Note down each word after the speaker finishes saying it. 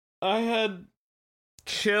I had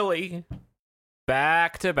chili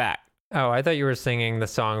back to back. Oh, I thought you were singing the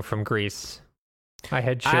song from Grease. I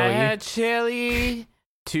had chili. I had chili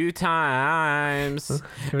 2 times. It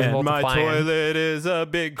was And my multiplying. toilet is a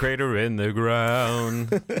big crater in the ground.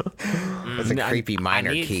 That's a creepy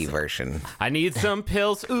minor need key some- version. I need some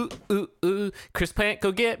pills. Ooh, ooh, ooh. Chris Plant,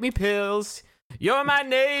 go get me pills. You're my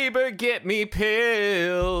neighbor, get me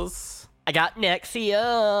pills. I got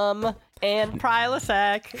Nexium and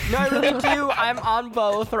Prilosec. No, I really do. I'm on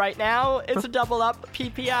both right now. It's a double up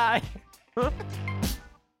PPI.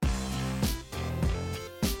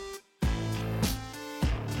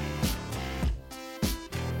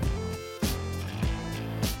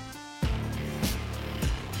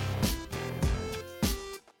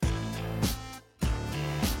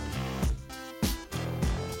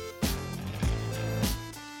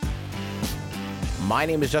 My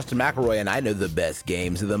name is Justin McElroy, and I know the best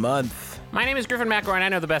games of the month. My name is Griffin McElroy, and I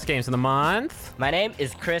know the best games of the month. My name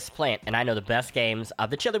is Chris Plant, and I know the best games of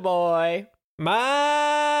the Chili Boy.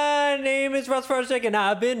 My name is Russ Frostek, and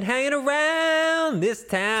I've been hanging around this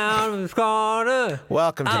town corner.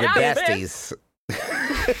 Welcome to the yeah, Besties,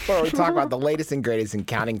 where we talk about the latest and greatest in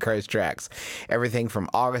Counting Crows tracks. Everything from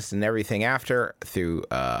August and everything after through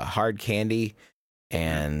Hard Candy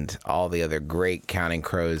and all the other great Counting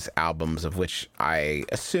Crows albums, of which I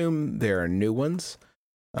assume there are new ones.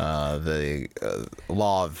 The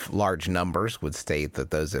law of large numbers would state that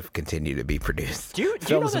those have continued to be produced. Do you know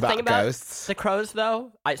Films the about thing about ghosts. the Crows,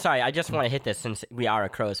 though? I just want to hit this since we are a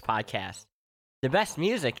Crows podcast. The best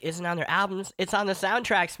music isn't on their albums; it's on the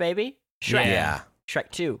soundtracks, baby. Shrek, Yeah.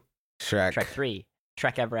 Shrek 2, Shrek. Shrek 3,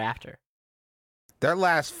 Shrek Ever After. Their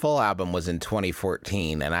last full album was in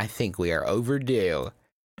 2014, and I think we are overdue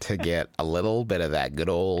to get a little bit of that good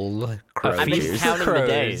old crow I've been Feast juice. for counting the Crows.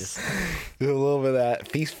 days. A little bit of that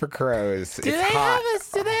Feast for Crows. Do It's they hot.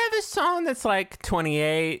 have a song that's like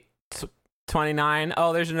 28, 29?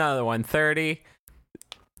 Oh, there's another one. 30.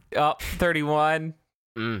 Oh, 31.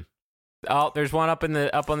 Mm. Oh, there's one up on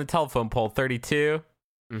the telephone pole. 32.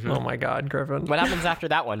 Mhm. Oh my God, Griffin. What happens after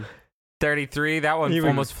that one? 33. That one You would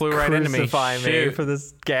almost flew right into me. crucify me Shoot. for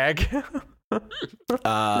this gag.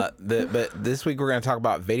 But this week we're going to talk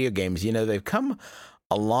about video games. You know, they've come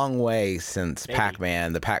a long way since Maybe.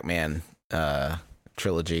 Pac-Man, the Pac-Man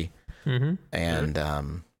trilogy, Mm-hmm. and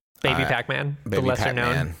Baby I- Pac-Man, the Baby lesser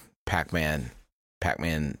Pac-Man, known.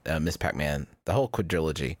 Pac-Man, Miss Pac-Man, the whole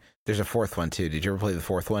quadrilogy. There's a fourth one too. Did you ever play the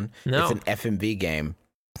fourth one? No. It's an FMV game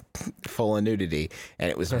full of nudity, and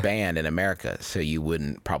it was banned in America, so you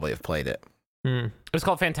wouldn't probably have played it. Mm. It was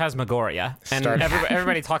called Phantasmagoria. And Start-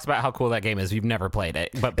 everybody talks about how cool that game is. You've never played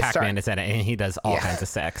it. But It start- Pac-Man is in it, and he does all Yeah. kinds of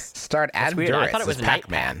sex. Starred That's Adam weird. I Duritz thought it was as Night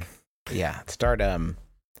Pac-Man. Yeah, it starred Adam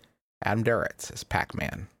Duritz as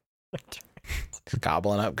Pac-Man. Just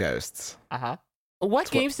gobbling up ghosts. Uh-huh.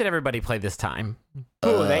 What games did everybody play this time?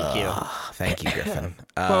 Ooh, thank you. Thank you, Griffin.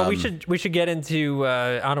 Well, we should get into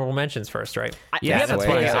honorable mentions first, right? Yeah, We have that's a what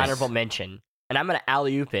big it is. honorable mention, and I'm going to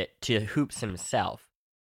alley-oop it to Hoops himself.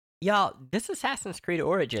 Y'all, this Assassin's Creed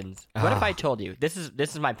Origins. What if I told you? This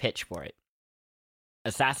is my pitch for it.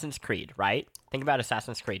 Assassin's Creed, right? Think about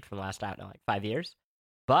Assassin's Creed from the last, I don't know, like 5 years.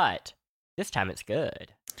 But this time it's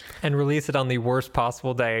good. And release it on the worst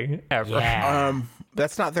possible day ever. Yeah.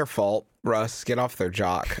 That's not their fault, Russ. Get off their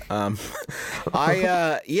jock.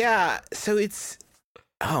 So it's,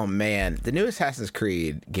 oh man, the new Assassin's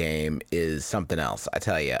Creed game is something else, I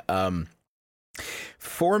tell you.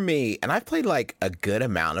 For me, and I've played like a good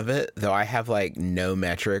amount of it, though I have like no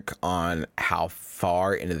metric on how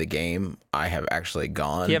far into the game I have actually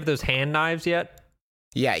gone. Do you have those hand knives yet?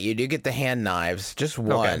 Yeah, you do get the hand knives, just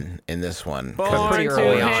one in this one. 'cause Born pretty it's to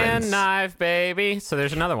early on. hand knife, baby. So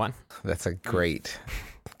there's another one. That's a great,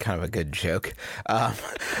 kind of a good joke.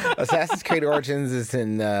 Assassin's Creed Origins is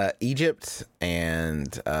in Egypt,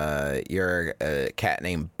 and you're a cat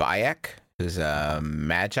named Bayek, who's a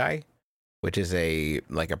magi, which is a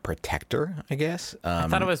protector, I guess. I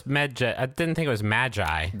thought it was Magi. I didn't think it was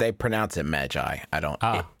Magi. They pronounce it magi. I don't.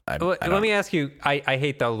 Oh. Let me ask you, I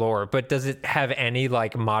hate the lore, but does it have any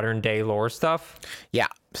like modern day lore stuff? Yeah.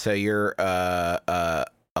 So you're a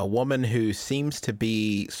woman who seems to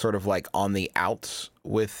be sort of like on the outs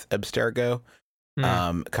with Abstergo.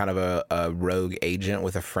 Kind of a rogue agent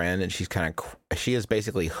with a friend, and she is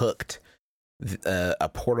basically hooked a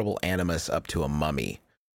portable animus up to a mummy,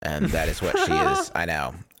 and that is what she is. I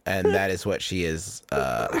know. and that is what she is.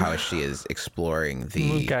 How she is exploring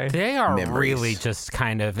the. Okay. They are memories. really just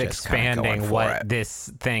kind of Just kinda expanding going for what it.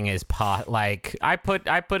 this thing is. Like I put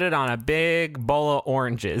it on a big bowl of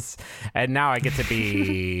oranges, and now I get to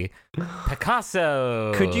be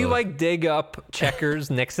Picasso. Could you like dig up Checkers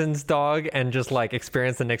Nixon's dog and just like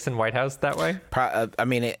experience the Nixon White House that way? I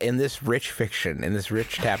mean, in this rich fiction, in this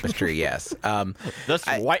rich tapestry, yes. This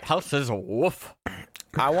White House is woof.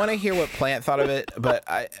 I want to hear what Plant thought of it,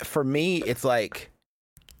 but for me, it's like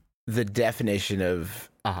the definition of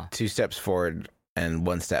two steps forward and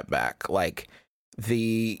one step back. Like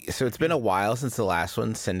so it's been a while since the last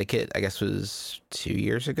one, Syndicate, I guess was 2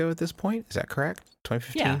 years ago at this point. Is that correct?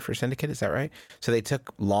 2015 Yeah. for Syndicate, is that right? So they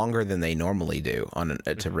took longer than they normally do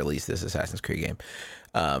to release this Assassin's Creed game.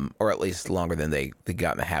 Or at least longer than they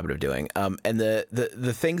got in the habit of doing. And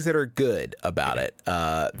the things that are good about it,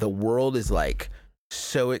 the world is like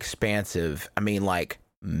so expansive. I mean, like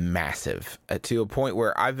massive to a point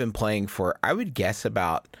where I've been playing for, I would guess,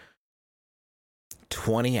 about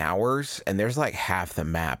 20 hours, and there's like half the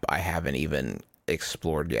map I haven't even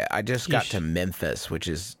explored yet. I just got to Memphis, which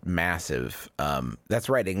is massive. That's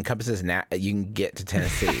right, it encompasses you can get to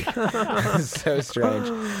Tennessee. So strange.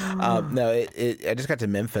 No, I just got to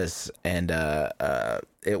Memphis, and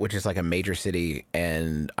which is like a major city,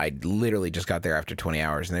 and I literally just got there after 20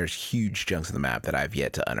 hours, and there's huge chunks of the map that I've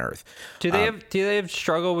yet to unearth. Do they have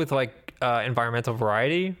struggle with like environmental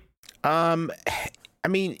variety? I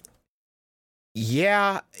mean,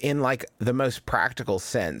 yeah, in like the most practical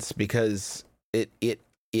sense, because it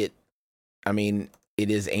I mean, it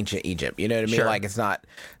is ancient Egypt, you know what I mean? Sure. Like,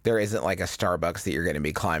 there isn't like a Starbucks that you're going to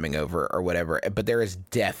be climbing over or whatever, but there is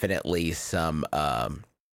definitely some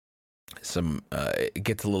it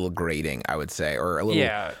gets a little grating, I would say, or a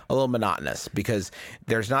little monotonous, because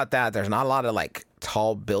there's not a lot of like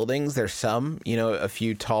tall buildings. There's a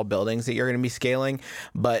few tall buildings that you're going to be scaling,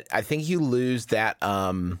 but I think you lose that,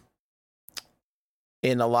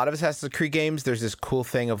 in a lot of Assassin's Creed games, there's this cool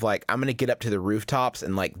thing of like, I'm going to get up to the rooftops,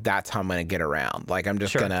 and like, that's how I'm going to get around. Like, I'm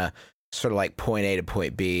just going to sort of like point A to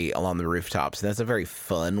point B along the rooftops. And that's a very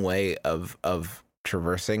fun way of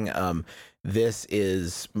traversing. This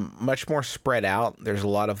is much more spread out. There's a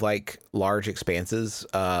lot of like large expanses.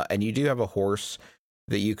 And you do have a horse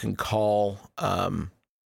that you can call,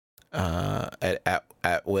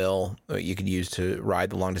 at will, you can use to ride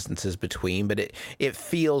the long distances between, but it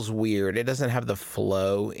feels weird. It doesn't have the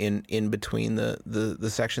flow in between the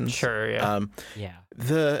sections. Sure, yeah.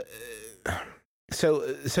 Yeah. So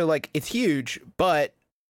like, it's huge, but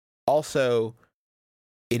also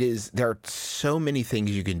there are so many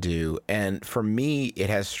things you can do, and for me, it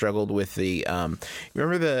has struggled with the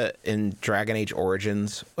remember in Dragon Age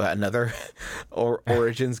Origins, another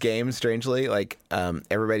Origins game, strangely, like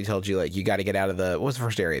everybody told you like, you got to get out of what was the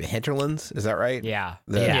first area, the hinterlands, is that right? Yeah.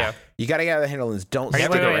 You got to get out of the hinterlands. Don't stick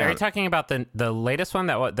Wait, around. are you talking about the latest one?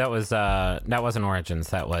 That wasn't Origins,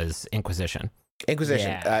 that was Inquisition.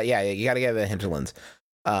 Inquisition. Yeah, you got to get out of the hinterlands.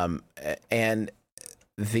 And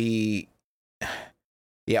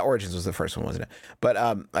Origins was the first one, wasn't it? But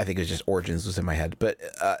I think it was just Origins was in my head. But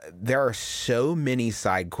there are so many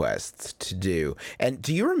side quests to do. And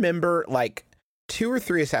do you remember, like, 2 or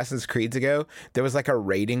 3 Assassin's Creeds ago, there was like a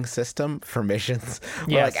rating system for missions?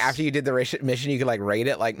 Where, like, after you did the mission, you could like rate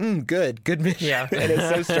it, like, good mission. Yeah. And it's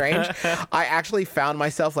so strange. I actually found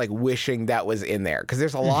myself like wishing that was in there, because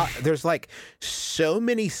there's like so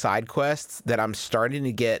many side quests that I'm starting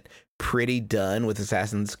to get pretty done with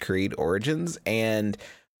Assassin's Creed Origins, and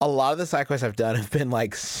a lot of the side quests I've done have been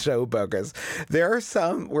like so bogus. There are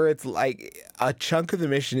some where it's like a chunk of the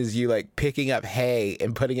mission is you like picking up hay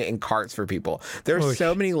and putting it in carts for people. There's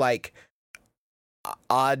so many like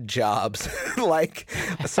odd jobs, like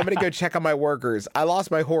somebody go check on my workers. I lost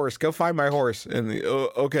my horse. Go find my horse. And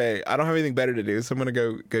okay, I don't have anything better to do, so I'm gonna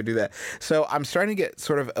go do that. So I'm starting to get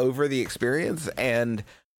sort of over the experience, and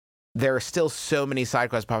there are still so many side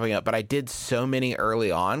quests popping up, but I did so many early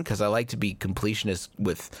on because I like to be completionist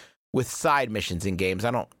with side missions in games.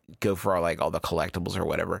 I don't go for all the collectibles or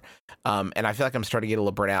whatever. And I feel like I'm starting to get a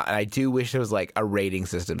little burnt out. And I do wish there was like a rating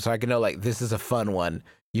system so I could know like, this is a fun one.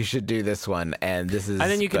 You should do this one, and this is. And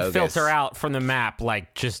then you can bogus. filter out from the map,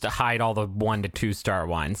 like just to hide all the 1 to 2 star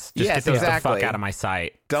ones. Just Yes, get those the exactly. fuck out of my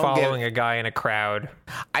sight. Following a guy in a crowd.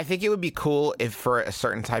 I think it would be cool if, for a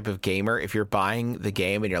certain type of gamer, if you're buying the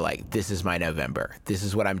game and you're like, this is my November, this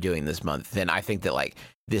is what I'm doing this month, then I think that like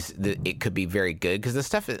it could be very good, because the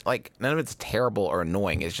stuff is like, none of it's terrible or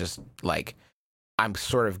annoying. It's just like, I'm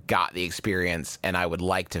sort of got the experience, and I would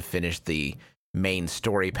like to finish the main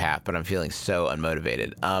story path, but I'm feeling so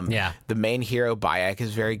unmotivated. Yeah. The main hero Bayek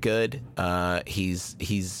is very good. He's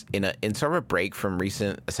in sort of a break from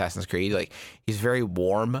recent Assassin's Creed. Like, he's very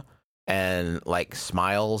warm and like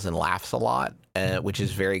smiles and laughs a lot, which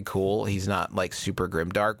is very cool. He's not like super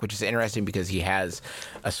grimdark, which is interesting because he has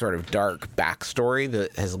a sort of dark backstory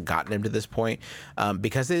that has gotten him to this point.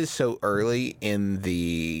 Because it is so early in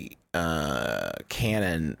the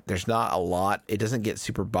canon, there's not a lot. It doesn't get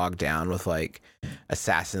super bogged down with like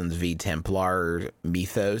Assassins v Templar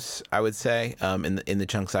mythos, I would say, in the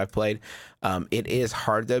chunks I've played. It is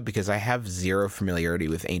hard though, because I have zero familiarity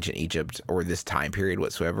with ancient Egypt or this time period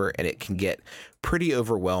whatsoever, and it can get pretty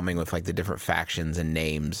overwhelming with like the different factions and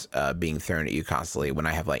names being thrown at you constantly when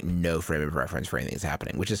I have like no frame of reference for anything that's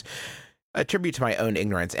happening, which is a tribute to my own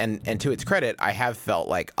ignorance. And to its credit, I have felt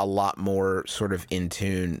like a lot more sort of in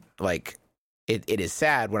tune. Like, it is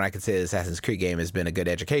sad when I could say the Assassin's Creed game has been a good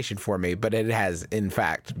education for me, but it has in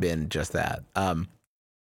fact been just that.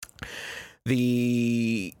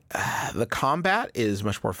 The combat is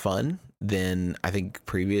much more fun than I think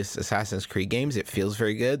previous Assassin's Creed games. It feels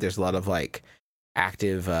very good. There's a lot of like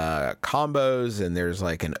active combos, and there's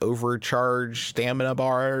like an overcharge stamina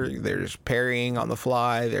bar. There's parrying on the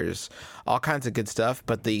fly. There's all kinds of good stuff,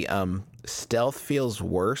 but the stealth feels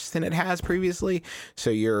worse than it has previously. So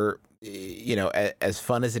you're, you know, as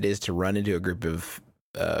fun as it is to run into a group of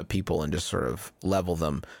people and just sort of level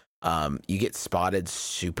them, you get spotted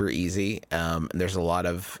super easy. And there's a lot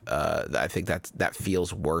of I think that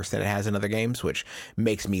feels worse than it has in other games, which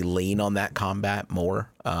makes me lean on that combat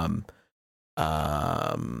more.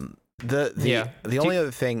 The only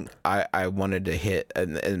other thing I wanted to hit,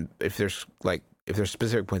 and if there's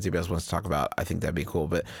specific points anybody else wants to talk about, I think that'd be cool.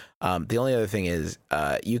 But the only other thing is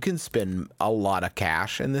you can spend a lot of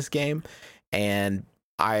cash in this game, and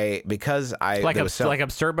like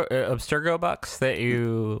Abstergo bucks that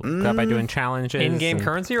you got by doing challenges, In-game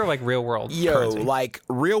currency or like real world currency? Like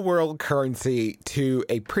real world currency to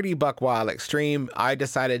a pretty buck wild extreme. I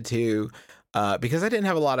decided to because I didn't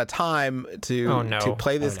have a lot of time to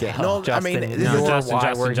play this game. No, Justin, I mean,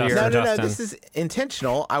 Justin. this is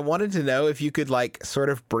intentional. I wanted to know if you could like sort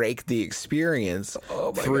of break the experience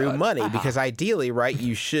through money, because ideally, right,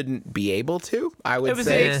 you shouldn't be able to. I would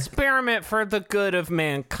say an experiment for the good of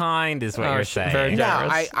mankind, is what you're saying. Very no,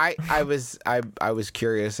 generous. I was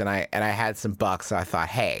curious, and I had some bucks, so I thought,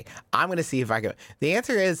 hey, I'm going to see if I can. The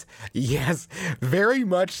answer is yes, very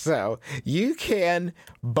much so. You can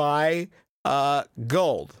buy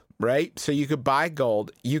gold, right? So you could buy gold,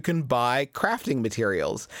 you can buy crafting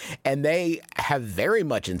materials, and they have very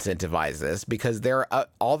much incentivized this because there are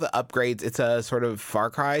all the upgrades. It's a sort of Far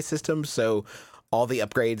Cry system, so all the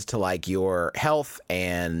upgrades to like your health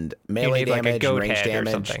and melee damage, like range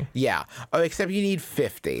damage. Yeah. Oh, except you need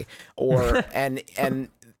 50 or and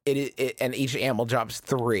each ammo drops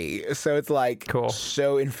 3. So it's like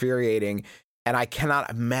so infuriating. And I cannot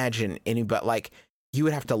imagine anybody like you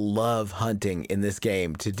would have to love hunting in this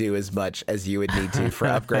game to do as much as you would need to for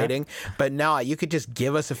upgrading. But no, you could just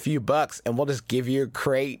give us a few bucks and we'll just give you a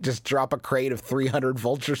crate. Just drop a crate of 300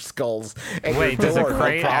 vulture skulls. Wait, does a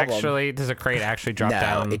crate actually drop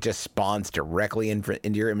down? No, it just spawns directly into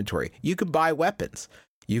your inventory. You can buy weapons.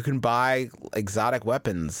 You can buy exotic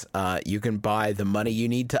weapons. You can buy the money you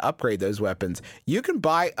need to upgrade those weapons. You can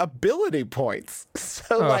buy ability points.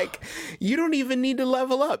 So like, you don't even need to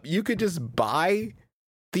level up. You could just buy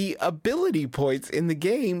the ability points in the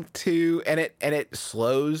game and it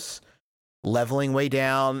slows leveling way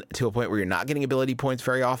down to a point where you're not getting ability points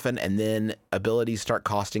very often, and then abilities start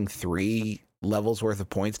costing 3 levels worth of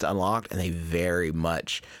points to unlock, and they very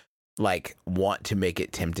much like want to make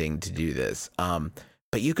it tempting to do this.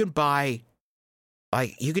 But you can buy,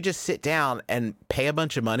 like, you could just sit down and pay a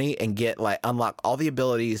bunch of money and get like unlock all the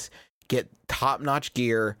abilities, get top-notch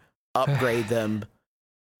gear, upgrade them,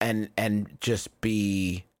 and just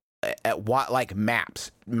be at what like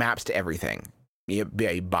maps to everything. You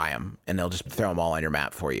buy them and they'll just throw them all on your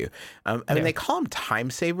map for you. I mean, they call them time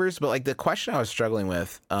savers, but like the question I was struggling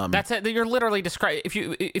with, that's it. You're literally describing if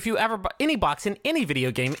you ever any box in any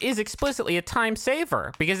video game is explicitly a time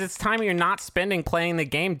saver because it's time you're not spending playing the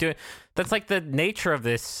game. That's like the nature of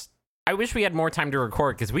this. I wish we had more time to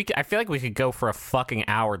record because I feel like we could go for a fucking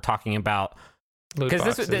hour talking about.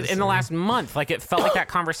 Because this in the last month, like it felt like that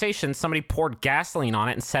conversation. Somebody poured gasoline on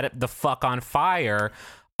it and set it the fuck on fire.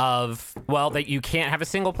 That you can't have a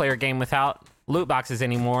single player game without loot boxes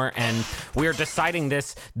anymore, and we're deciding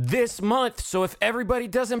this month. So if everybody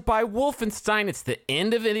doesn't buy Wolfenstein, it's the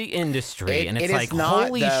end of the industry. And it's like,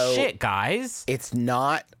 holy shit, guys! It's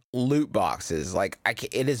not loot boxes, like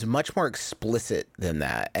it is much more explicit than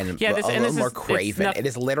that, and Yeah, a little more it's craven. not- It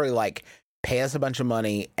is literally like pay us a bunch of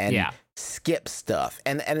money and Yeah. skip stuff.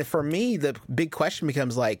 And for me, the big question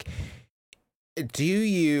becomes like, do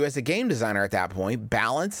you, as a game designer at that point,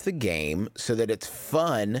 balance the game so that it's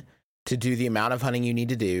fun to do the amount of hunting you need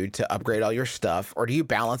to do to upgrade all your stuff, or do you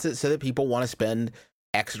balance it so that people want to spend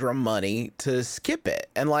extra money to skip it?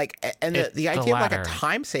 And the idea of like a latter.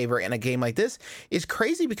 time saver in a game like this is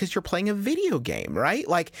crazy because you're playing a video game, right?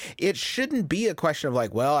 Like, it shouldn't be a question of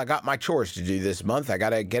like, well, I got my chores to do this month, I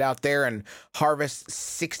gotta get out there and harvest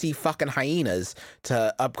 60 fucking hyenas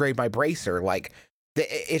to upgrade my bracer. Like,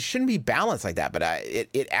 it shouldn't be balanced like that, but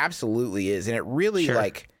it absolutely is. And it really Sure.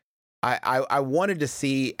 like, I wanted to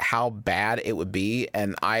see how bad it would be,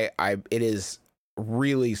 and it is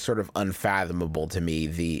really sort of unfathomable to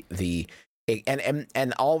me,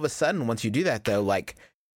 and all of a sudden, once you do that though, like,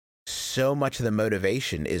 so much of the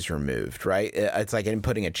motivation is removed, right? It's like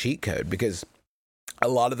inputting a cheat code, because a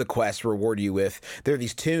lot of the quests reward you with, there are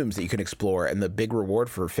these tombs that you can explore, and the big reward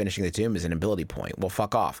for finishing the tomb is an ability point. Well,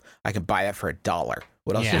 fuck off. I can buy that for $1.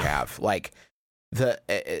 What else do you have? Like, so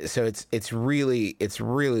it's really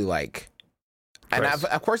like, and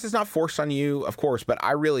of course it's not forced on you, of course, but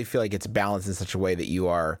I really feel like it's balanced in such a way that you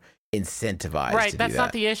are incentivized Right, to that's do that.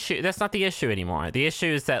 not the issue. That's not the issue anymore. The issue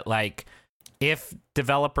is that, like, if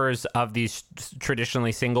developers of these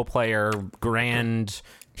traditionally single player grand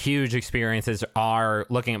huge experiences are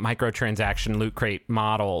looking at microtransaction loot crate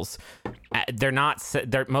models, they're most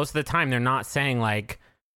of the time they're not saying like,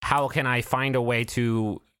 how can I find a way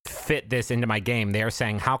to fit this into my game? They're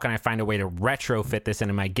saying, how can I find a way to retrofit this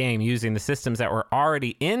into my game using the systems that were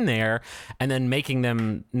already in there, and then making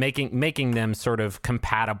them sort of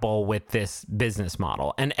compatible with this business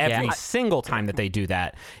model. And every single time that they do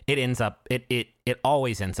that, it ends up it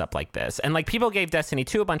always ends up like this. And like, people gave Destiny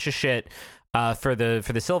 2 a bunch of shit for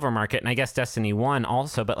the silver market, and I guess Destiny 1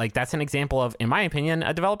 also, but like, that's an example of, in my opinion,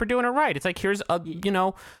 a developer doing it right. It's like, here's a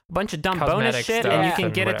bunch of dumb bonus Cosmetic shit, stuff and you can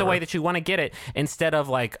and get it the whatever. way that you want to get it, instead of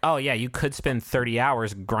like, oh yeah, you could spend 30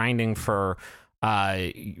 hours grinding for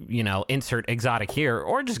insert exotic here,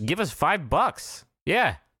 or just give us $5.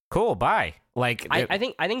 Yeah, cool, bye. Like, I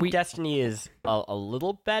think Destiny is a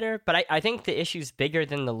little better, but I think the issue's bigger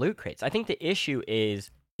than the loot crates. I think the issue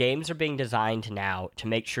is games are being designed now to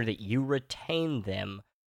make sure that you retain them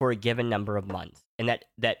for a given number of months, and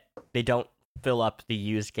that they don't fill up the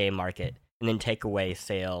used game market and then take away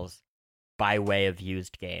sales by way of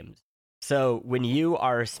used games. So when you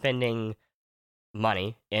are spending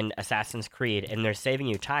money in Assassin's Creed and they're saving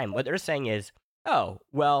you time, what they're saying is, oh,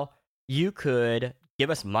 well, you could give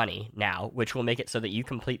us money now, which will make it so that you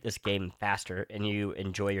complete this game faster and you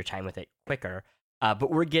enjoy your time with it quicker.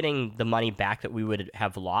 But we're getting the money back that we would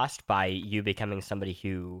have lost by you becoming somebody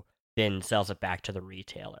who then sells it back to the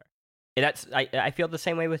retailer. And I feel the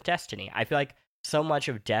same way with Destiny. I feel like so much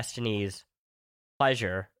of Destiny's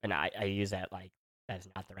pleasure, and I use that like that is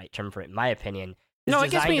not the right term for it, in my opinion. no,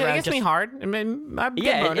 it gets me hard. I mean, but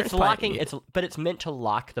it's meant to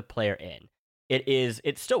lock the player in.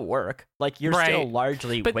 It's still work. Like, you're still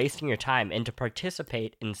largely wasting your time, and to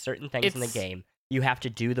participate in certain things in the game, you have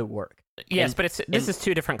to do the work. Yes, but this is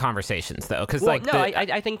two different conversations though, because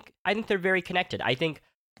I think they're very connected. I think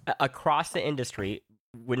across the industry,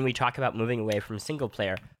 when we talk about moving away from single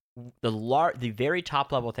player, the very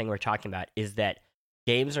top level thing we're talking about is that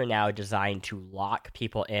games are now designed to lock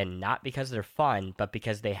people in, not because they're fun, but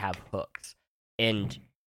because they have hooks. And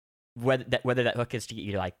whether that hook is to get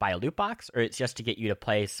you to like buy a loot box, or it's just to get you to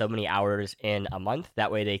play so many hours in a month,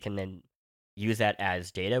 that way they can then use that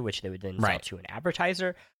as data, which they would then sell to an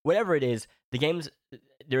advertiser. Whatever it is,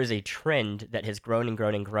 there is a trend that has grown and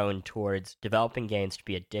grown and grown towards developing games to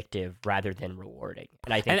be addictive rather than rewarding.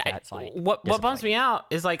 And I think that's like what bums me out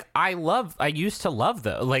is like, I used to love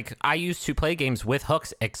I used to play games with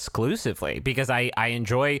hooks exclusively because I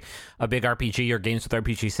enjoy a big RPG or games with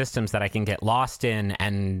RPG systems that I can get lost in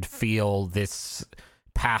and feel this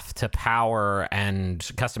path to power and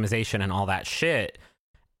customization and all that shit.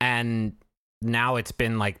 And now it's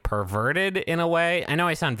been like perverted in a way. I know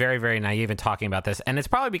I sound very, very naive in talking about this, and it's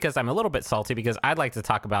probably because I'm a little bit salty, because I'd like to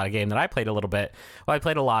talk about a game that I played a little bit. Well, I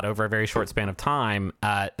played a lot over a very short span of time.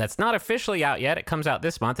 That's not officially out yet. It comes out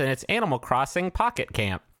this month, and it's Animal Crossing Pocket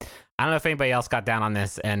Camp. I don't know if anybody else got down on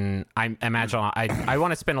this, and I imagine I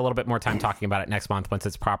want to spend a little bit more time talking about it next month once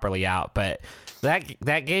it's properly out. But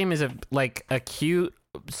that game is a cute,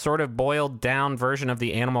 sort of boiled down version of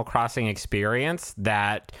the Animal Crossing experience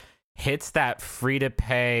that hits that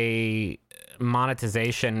free-to-pay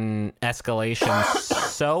monetization escalation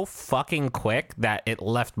so fucking quick that it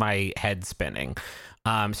left my head spinning.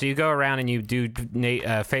 So you go around and you do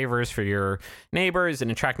favors for your neighbors and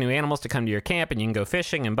attract new animals to come to your camp, and you can go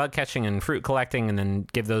fishing and bug catching and fruit collecting, and then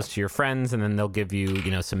give those to your friends, and then they'll give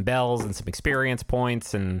you, some bells and some experience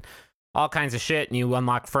points and all kinds of shit, and you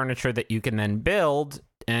unlock furniture that you can then build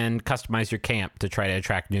and customize your camp to try to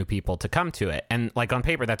attract new people to come to it. And like on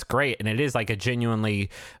paper, that's great, and it is like a genuinely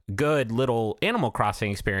good little Animal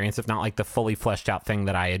Crossing experience, if not like the fully fleshed out thing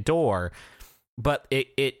that I adore. But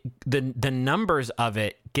the numbers of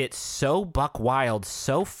it get so buck wild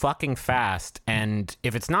so fucking fast, and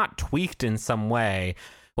if it's not tweaked in some way,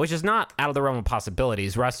 which is not out of the realm of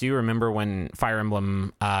possibilities. Russ, you remember when Fire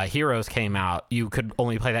Emblem Heroes came out, you could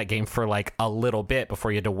only play that game for like a little bit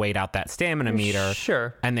before you had to wait out that stamina meter.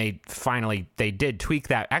 Sure. And they did tweak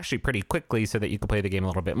that actually pretty quickly so that you could play the game a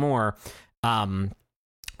little bit more.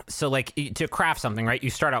 So like to craft something, right? You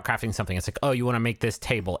start out crafting something. It's like, oh, you want to make this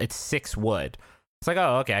table. It's 6 wood. It's like,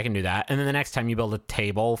 oh, okay, I can do that. And then the next time you build a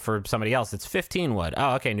table for somebody else, it's 15 wood.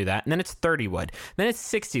 Oh, okay, I can do that. And then it's 30 wood. Then it's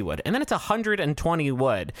 60 wood. And then it's 120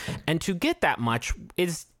 wood. And to get that much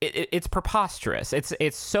it's preposterous.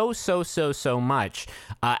 It's so much.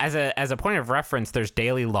 As a point of reference, there's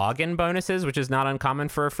daily login bonuses, which is not uncommon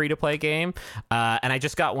for a free-to-play game. And I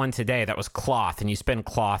just got one today that was cloth, and you spend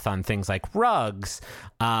cloth on things like rugs.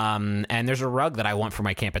 And there's a rug that I want for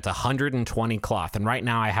my camp. It's 120 cloth. And right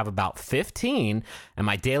now I have about 15, and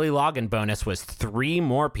my daily login bonus was 3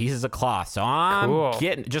 more pieces of cloth. So I'm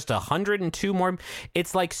getting just 102 more.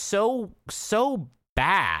 It's like so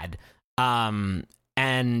bad.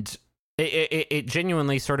 And it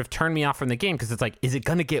genuinely sort of turned me off from the game, because it's like, is it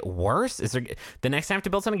going to get worse? Is there the next time I have to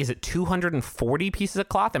build something? Is it 240 pieces of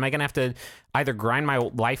cloth? Am I going to have to either grind my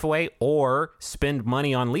life away or spend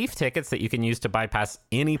money on leaf tickets that you can use to bypass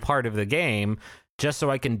any part of the game just so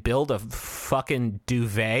I can build a fucking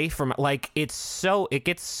duvet from like, it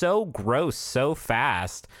gets so gross so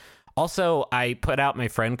fast. Also, I put out my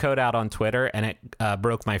friend code out on Twitter, and it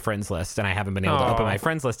broke my friends list, and I haven't been able to open my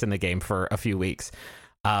friends list in the game for a few weeks,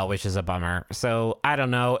 which is a bummer. So, I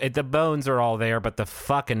don't know. The bones are all there, but the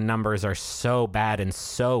fucking numbers are so bad and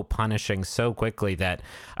so punishing so quickly that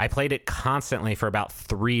I played it constantly for about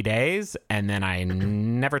 3 days, and then I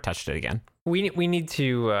never touched it again. We need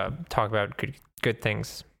to talk about good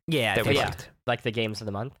things. Yeah, that we liked. Like the games of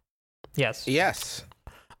the month. Yes.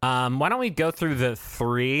 Why don't we go through the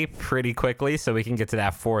 3 pretty quickly so we can get to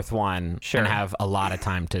that 4th one and have a lot of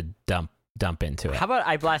time to dump into it. How about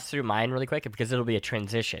I blast through mine really quick, because it'll be a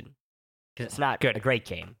transition, because it's not a great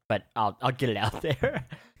game, but I'll get it out there.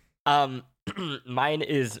 Mine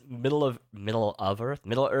is Middle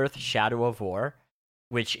Earth: Shadow of War,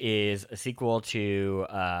 which is a sequel to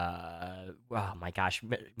oh my gosh,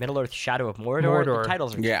 Middle Earth: Shadow of Mordor. The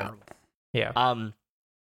titles are terrible. Yeah.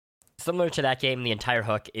 Similar to that game, the entire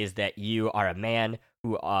hook is that you are a man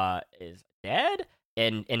who is dead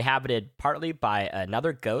and inhabited partly by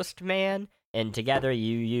another ghost man, and together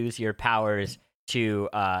you use your powers to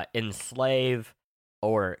enslave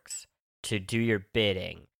orcs to do your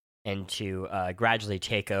bidding and to gradually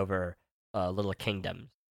take over little kingdoms.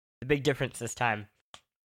 The big difference this time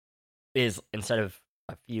is, instead of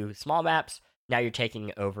a few small maps, now you're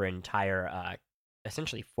taking over entire,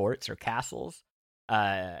 essentially forts or castles.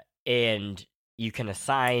 And you can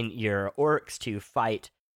assign your orcs to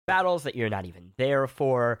fight battles that you're not even there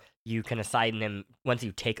for. You can assign them, once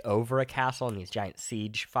you take over a castle in these giant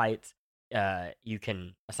siege fights, you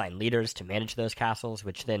can assign leaders to manage those castles,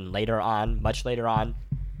 which then much later on,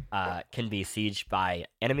 can be sieged by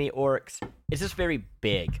enemy orcs. It's just very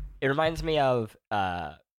big. It reminds me of,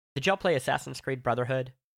 did y'all play Assassin's Creed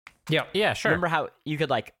Brotherhood? Yeah, sure. Remember how you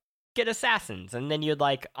could like get assassins, and then you'd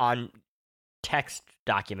like on text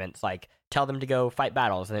documents like tell them to go fight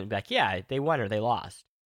battles, and then be like, yeah, they won or they lost.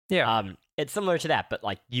 It's similar to that, but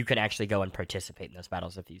like you can actually go and participate in those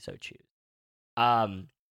battles if you so choose.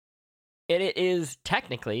 It is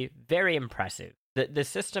technically very impressive. The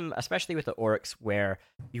system, especially with the orcs, where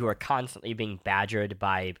you are constantly being badgered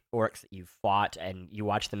by orcs that you've fought and you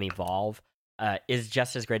watch them evolve, is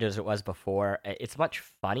just as great as it was before. It's much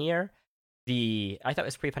funnier. I thought it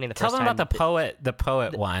was pretty funny the first time. Tell them about the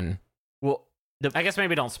poet one. Well, I guess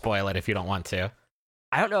maybe don't spoil it if you don't want to.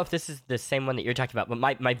 I don't know if this is the same one that you're talking about,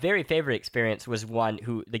 but my very favorite experience was one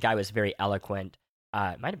who the guy was very eloquent.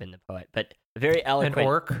 It might have been the poet, but very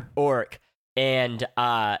eloquent orc. And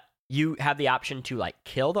you have the option to like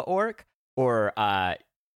kill the orc, or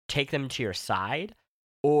take them to your side,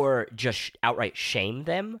 or just outright shame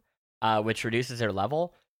them, which reduces their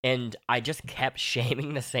level. And I just kept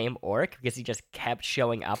shaming the same orc because he just kept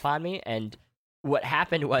showing up on me. And what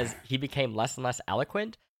happened was he became less and less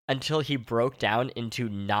eloquent, until he broke down into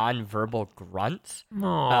non-verbal grunts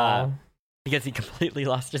Aw. because he completely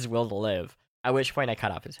lost his will to live. At which point I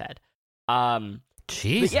cut off his head.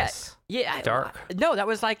 Jesus. Yeah, Dark. No, that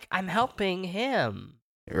was like, I'm helping him.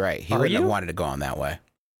 Right. He Are wouldn't you? have wanted to go on that way.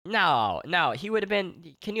 No, he would have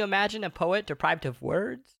been. Can you imagine a poet deprived of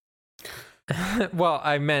words? Well,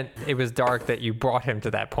 I meant it was dark that you brought him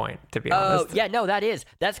to that point, to be Oh, honest. yeah, no,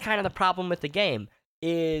 that's kind of the problem with the game,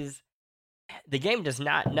 is the game does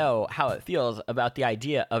not know how it feels about the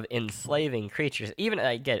idea of enslaving creatures. Even,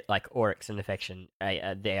 I get, like, orcs in the fiction,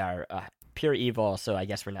 right? They are pure evil, so I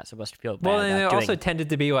guess we're not supposed to feel bad Well, and they about also doing... tended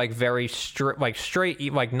to be like very straight,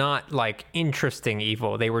 like not like interesting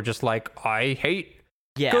evil. They were just like, I hate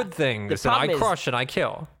Yeah. good things, The and I problem is- crush and I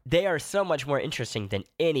kill. They are so much more interesting than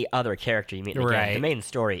any other character you meet in the game. Right. The main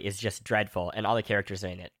story is just dreadful, and all the characters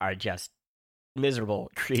in it are just miserable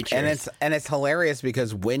creatures. And it's hilarious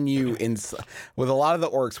because when you with a lot of the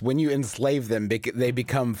orcs, when you enslave them, they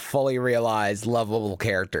become fully realized, lovable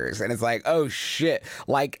characters, and it's like, oh shit!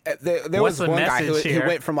 Like there What's was the one guy who message here?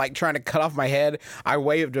 went from like trying to cut off my head. I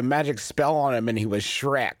waved a magic spell on him, and he was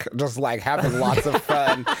Shrek, just like having lots of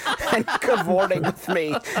fun and cavorting with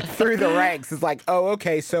me through the ranks. It's like, oh,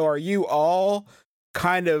 okay, so are you all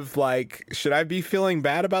kind of like, should I be feeling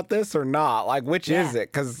bad about this or not? Like, which is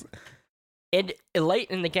it? Because And late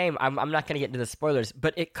in the game, I'm not going to get into the spoilers,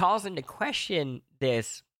 but it calls into question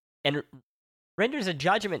this and renders a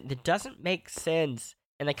judgment that doesn't make sense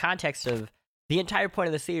in the context of the entire point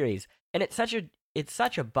of the series. And it's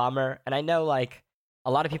such a bummer. And I know, like,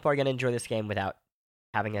 a lot of people are going to enjoy this game without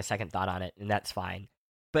having a second thought on it, and that's fine.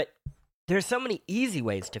 But there's so many easy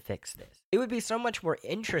ways to fix this. It would be so much more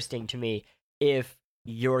interesting to me if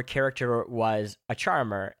your character was a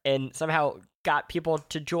charmer and somehow got people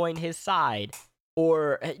to join his side,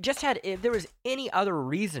 or just if there was any other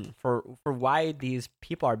reason for why these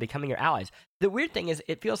people are becoming your allies. The weird thing is,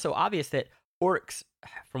 it feels so obvious that orcs,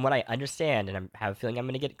 from what I understand, and I have a feeling I'm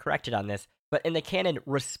going to get corrected on this, but in the canon,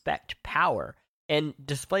 respect power, and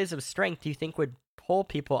displays of strength you think would pull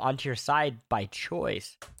people onto your side by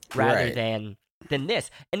choice rather Right. than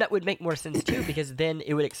this. And that would make more sense too, because then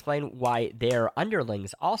it would explain why their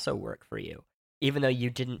underlings also work for you, even though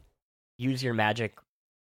you didn't use your magic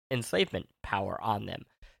enslavement power on them.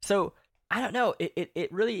 So I don't know.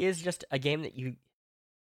 It really is just a game that it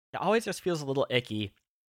always just feels a little icky.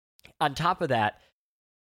 On top of that,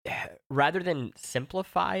 rather than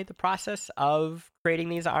simplify the process of creating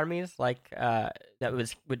these armies, like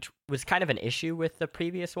which was kind of an issue with the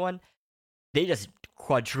previous one, they just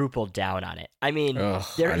quadrupled down on it. I mean, Ugh,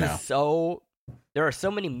 there I know. are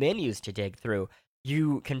so many menus to dig through.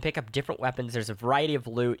 You can pick up different weapons. There's a variety of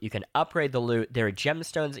loot. You can upgrade the loot. There are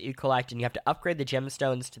gemstones that you collect, and you have to upgrade the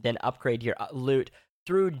gemstones to then upgrade your loot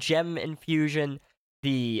through gem infusion.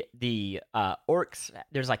 The orcs,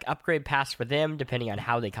 there's like upgrade paths for them depending on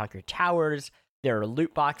how they conquer towers. There are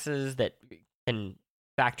loot boxes that can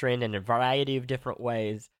factor in a variety of different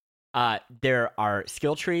ways. There are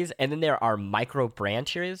skill trees, and then there are micro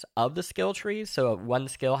branches of the skill trees. So one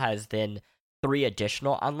skill has then 3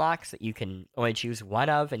 additional unlocks that you can only choose one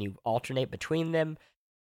of, and you alternate between them.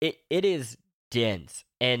 It is dense,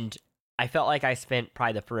 and I felt like I spent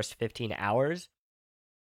probably the first 15 hours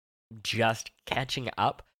just catching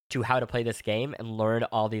up to how to play this game and learn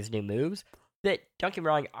all these new moves that, don't get me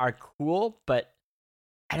wrong, are cool, but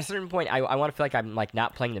at a certain point, I want to feel like I'm like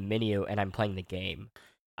not playing the menu and I'm playing the game.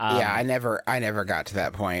 Yeah, I never got to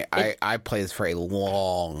that point. I played this for a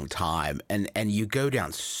long time, and you go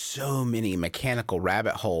down so many mechanical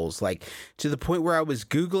rabbit holes, like to the point where I was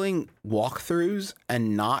Googling walkthroughs,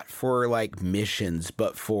 and not for like missions,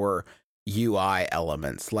 but for UI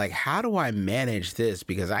elements. Like, how do I manage this?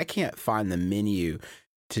 Because I can't find the menu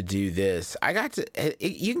to do this.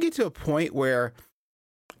 You can get to a point where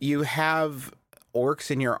you have orcs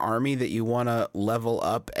in your army that you want to level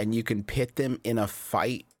up, and you can pit them in a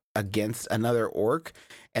fight against another orc,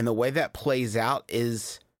 and the way that plays out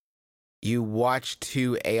is you watch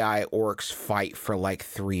 2 AI orcs fight for like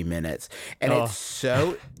 3 minutes, and it's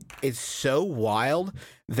so wild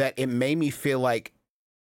that it made me feel like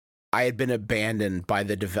I had been abandoned by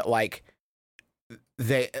no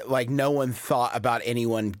one thought about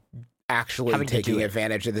anyone actually Having to do taking it.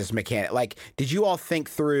 advantage of this mechanic. Like, did you all think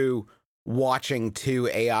through watching 2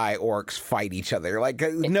 AI orcs fight each other? Like,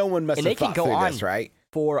 no one must and they have can thought go through on this, right?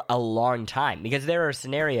 for a long time, because there are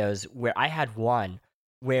scenarios where I had one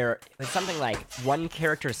where it was something like one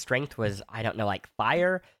character's strength was, I don't know, like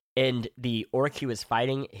fire, and the orc he was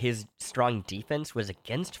fighting, his strong defense was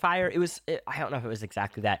against fire. I don't know if it was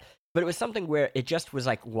exactly that, but it was something where it just was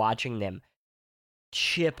like watching them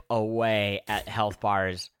chip away at health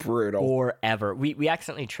bars Brutal. forever. We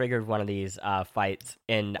accidentally triggered one of these fights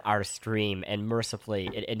in our stream, and mercifully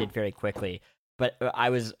it ended very quickly. But I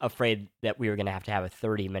was afraid that we were going to have a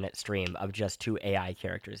 30-minute stream of just 2 AI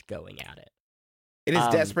characters going at it. It is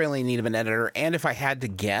desperately in need of an editor. And if I had to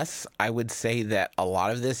guess, I would say that a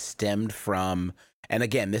lot of this stemmed from, and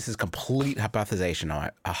again, this is complete hypothesizing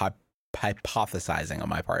on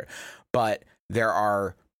my part, but there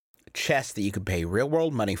are chests that you could pay real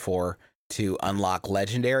world money for to unlock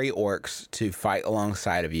legendary orcs to fight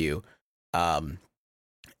alongside of you.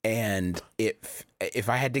 And if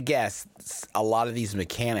I had to guess, a lot of these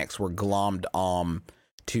mechanics were glommed on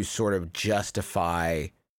to sort of justify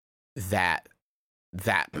that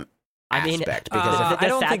aspect. Because I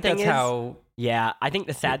don't think that's how. Yeah, I think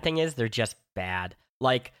the sad thing is they're just bad.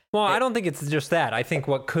 Like, Well, I don't think it's just that. I think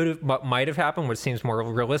what might have happened, what seems more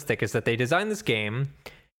realistic, is that they designed this game,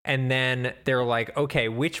 and then they're like, okay,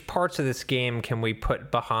 which parts of this game can we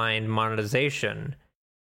put behind monetization?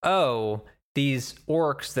 Oh, these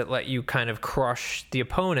orcs that let you kind of crush the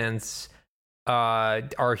opponents are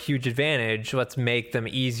a huge advantage. Let's make them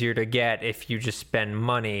easier to get if you just spend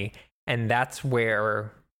money. And that's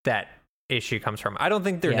where that issue comes from. I don't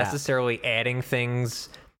think they're necessarily adding things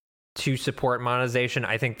to support monetization.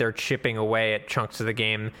 I think they're chipping away at chunks of the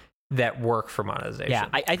game that work for monetization. Yeah,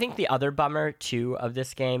 I think the other bummer, too, of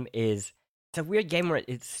this game is it's a weird game where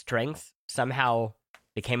its strengths somehow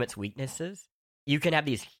became its weaknesses. You can have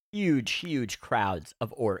these huge crowds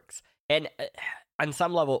of orcs. And on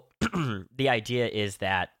some level, the idea is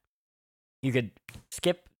that you could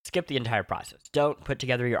skip the entire process. Don't put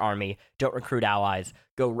together your army. Don't recruit allies.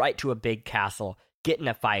 Go right to a big castle. Get in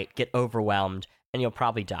a fight. Get overwhelmed. And you'll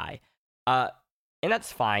probably die. And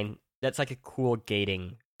that's fine. That's like a cool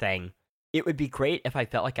gating thing. It would be great if I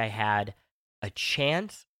felt like I had a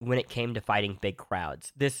chance when it came to fighting big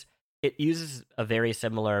crowds. It uses a very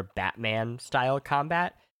similar Batman style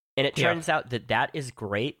combat, and it turns out that is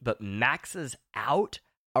great, but maxes out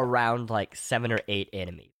around like 7 or 8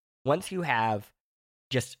 enemies. Once you have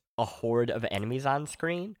just a horde of enemies on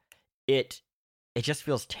screen, it just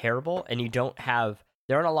feels terrible, and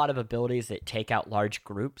there aren't a lot of abilities that take out large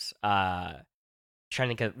groups. Trying to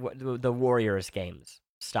think of the Warriors games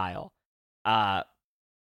style. And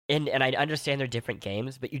I understand they're different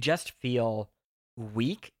games, but you just feel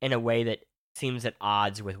weak in a way that seems at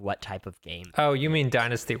odds with what type of game. Oh, you mean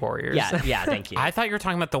Dynasty Warriors? Yeah, thank you. I thought you were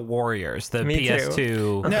talking about the Warriors, the Me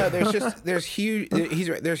too. PS2. No,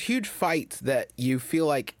 there's huge fights that you feel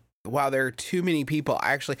like, wow, there are too many people.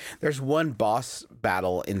 There's one boss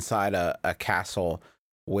battle inside a castle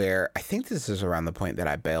where I think this is around the point that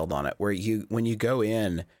I bailed on it, where when you go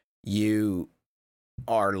in, you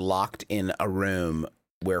are locked in a room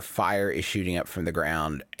where fire is shooting up from the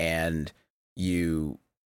ground, and you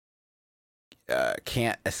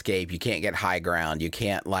can't escape. You can't get high ground. You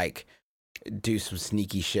can't like do some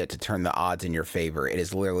sneaky shit to turn the odds in your favor. It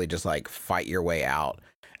is literally just like fight your way out.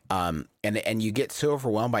 And you get so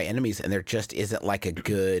overwhelmed by enemies, and there just isn't like a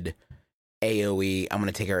good AoE, I'm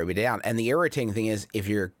going to take everybody down. And the irritating thing is, if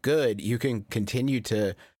you're good, you can continue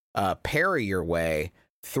to parry your way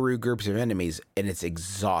through groups of enemies, and it's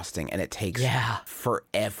exhausting, and it takes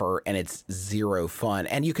forever, and it's zero fun.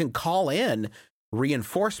 And you can call in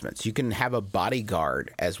reinforcements. You can have a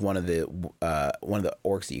bodyguard as one of the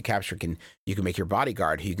orcs that you capture. You can make your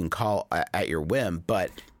bodyguard who you can call at your whim. But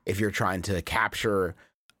if you're trying to capture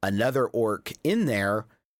another orc in there,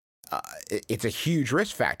 it's a huge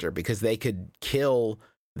risk factor, because they could kill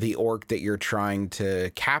the orc that you're trying to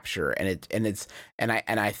capture, and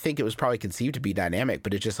I think it was probably conceived to be dynamic,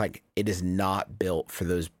 but it's just like, it is not built for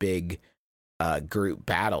those big group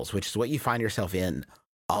battles, which is what you find yourself in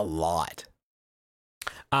a lot.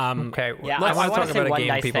 Okay. Yeah, I I want want to to talk say about a one game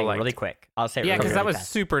nice people thing like. really quick. I'll say it Yeah, really, because that really was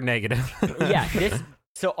fast. super negative. Yeah,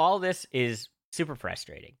 so all this is super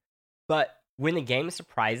frustrating. But when the game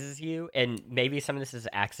surprises you, and maybe some of this is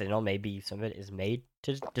accidental, maybe some of it is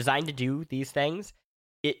designed to do these things,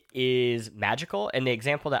 it is magical. And the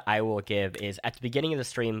example that I will give is at the beginning of the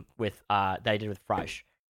stream with that I did with Frush.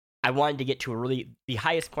 I wanted to get to the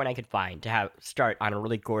highest point I could find to start on a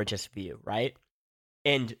really gorgeous view, right?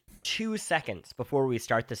 And 2 seconds before we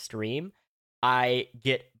start the stream, I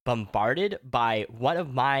get bombarded by one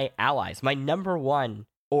of my allies, my number 1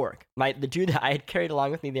 orc, the dude that I had carried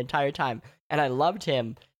along with me the entire time. And I loved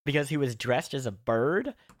him because he was dressed as a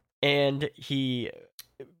bird, and he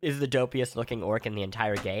is the dopiest looking orc in the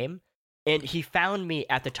entire game. And he found me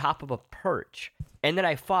at the top of a perch, and then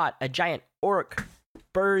I fought a giant orc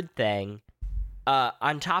bird thing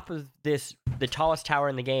on top of the tallest tower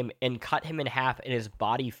in the game, and cut him in half, and his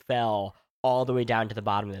body fell all the way down to the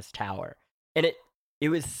bottom of this tower. And it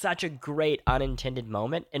was such a great unintended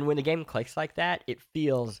moment. And when the game clicks like that, it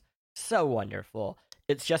feels so wonderful.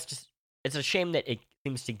 It's a shame that it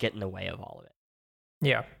seems to get in the way of all of it.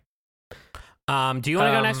 Yeah. Do you want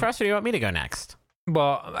to go next, Russ, or do you want me to go next?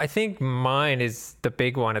 Well, I think mine is the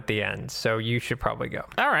big one at the end, so you should probably go.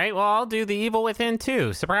 All right, well, I'll do The Evil Within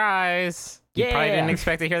 2. Surprise! You probably didn't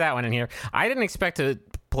expect to hear that one in here. I didn't expect to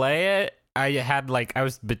play it. I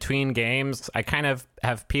was between games. I kind of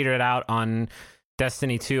have petered out on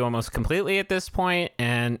Destiny 2 almost completely at this point.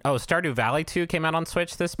 And Stardew Valley 2 came out on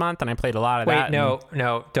Switch this month, and I played a lot of that. Wait,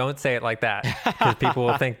 no, don't say it like that, because people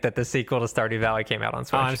will think that the sequel to Stardew Valley came out on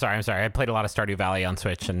Switch. Oh, I'm sorry. I played a lot of Stardew Valley on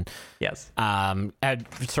Switch, and yes, I'd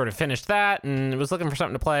sort of finished that and was looking for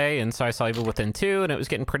something to play, and so I saw Evil Within 2, and it was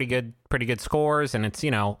getting pretty good scores, and it's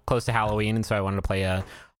close to Halloween, and so I wanted to play a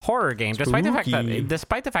horror game, despite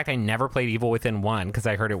the fact I never played Evil Within 1 because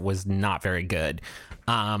I heard it was not very good.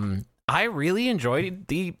 I really enjoyed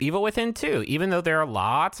the Evil Within 2, even though there are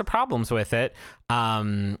lots of problems with it.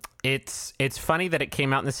 It's funny that it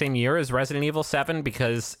came out in the same year as Resident Evil 7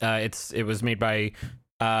 because it was made by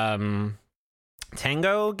Tango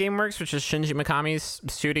Gameworks, which is Shinji Mikami's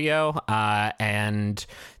studio, and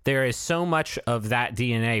there is so much of that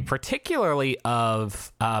DNA, particularly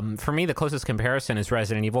of, for me, the closest comparison is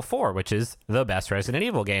Resident Evil 4, which is the best Resident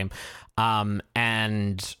Evil game. I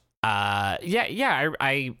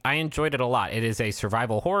enjoyed it a lot. It is a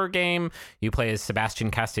survival horror game. You play as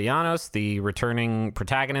Sebastian Castellanos, the returning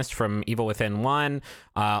protagonist from Evil Within 1.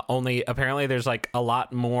 Only apparently there's like a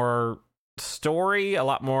lot more story, a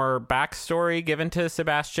lot more backstory given to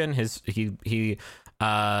Sebastian. He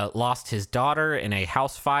lost his daughter in a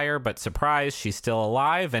house fire, but surprise, she's still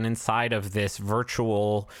alive and inside of this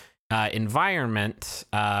virtual environment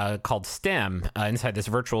called STEM, inside this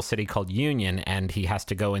virtual city called Union, and he has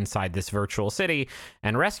to go inside this virtual city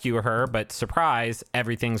and rescue her, but surprise,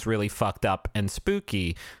 everything's really fucked up and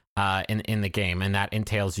spooky in the game, and that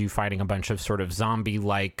entails you fighting a bunch of sort of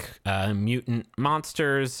zombie-like mutant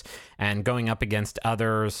monsters and going up against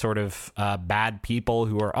other sort of bad people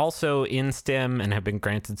who are also in STEM and have been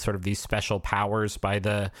granted sort of these special powers by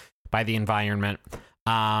the environment.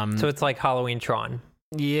 So it's like Halloween Tron.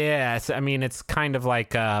 Yes, I mean it's kind of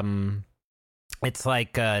like I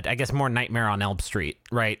guess more Nightmare on Elm Street,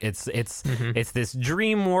 right? It's this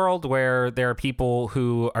dream world where there are people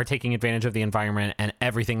who are taking advantage of the environment and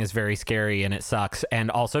everything is very scary and it sucks.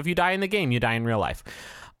 And also, if you die in the game, you die in real life.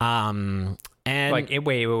 And like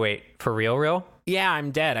wait, for real? Yeah,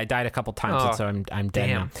 I'm dead. I died a couple times, and so I'm dead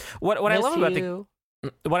now. What I love about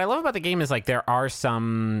the game is like there are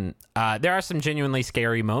some genuinely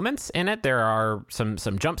scary moments in it. There are some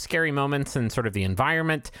jump scary moments in sort of the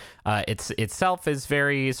environment. Itself is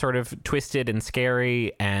very sort of twisted and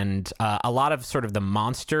scary, and a lot of sort of the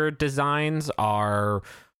monster designs are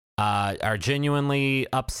genuinely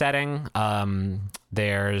upsetting.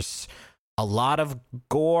 There's a lot of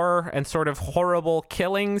gore and sort of horrible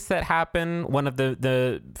killings that happen. One of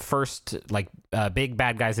the first big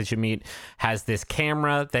bad guys that you meet has this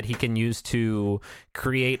camera that he can use to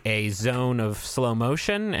create a zone of slow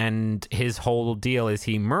motion, and his whole deal is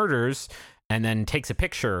he murders and then takes a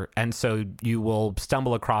picture, and so you will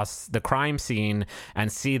stumble across the crime scene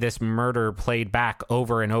and see this murder played back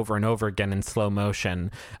over and over and over again in slow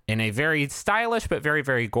motion in a very stylish but very,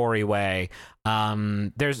 very gory way.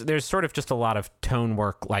 There's sort of just a lot of tone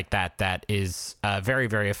work like that is very,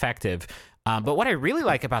 very effective. But what I really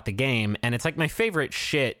like about the game, and it's like my favorite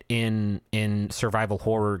shit in survival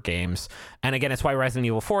horror games, and again, it's why Resident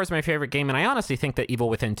Evil 4 is my favorite game, and I honestly think that Evil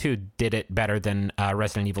Within 2 did it better than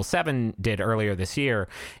Resident Evil 7 did earlier this year,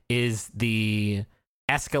 is the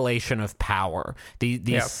escalation of power,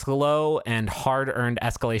 the slow and hard-earned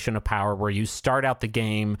escalation of power where you start out the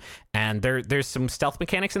game and there's some stealth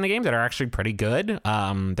mechanics in the game that are actually pretty good.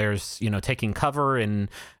 There's taking cover in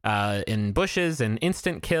bushes and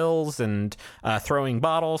instant kills and throwing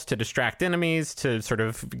bottles to distract enemies to sort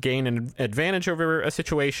of gain an advantage over a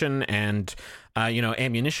situation, and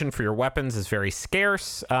ammunition for your weapons is very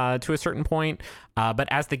scarce to a certain point. But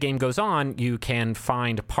as the game goes on, you can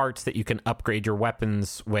find parts that you can upgrade your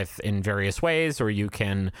weapons with in various ways, or you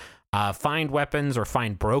can find weapons or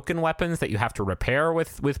find broken weapons that you have to repair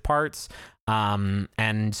with parts.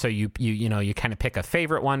 And so you kind of pick a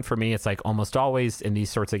favorite one. For me, it's like almost always in these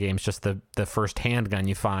sorts of games, just the first handgun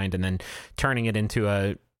you find, and then turning it into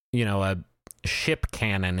a ship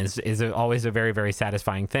cannon is always a very, very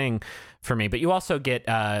satisfying thing for me. But you also get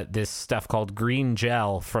this stuff called green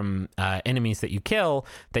gel from enemies that you kill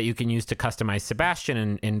that you can use to customize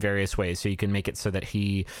Sebastian in various ways. So you can make it so that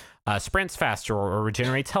he sprints faster or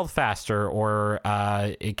regenerates health faster, or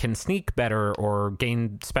it can sneak better or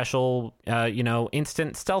gain special,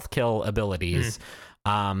 instant stealth kill abilities.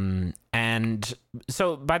 And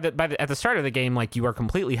so at the start of the game, like, you are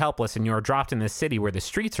completely helpless and you are dropped in this city where the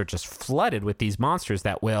streets are just flooded with these monsters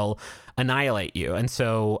that will annihilate you. And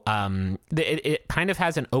so it kind of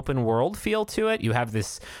has an open world feel to it. You have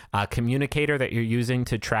this communicator that you're using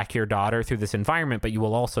to track your daughter through this environment, but you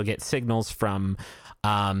will also get signals from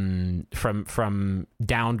downed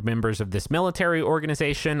members of this military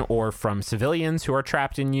organization or from civilians who are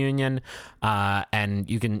trapped in Union, and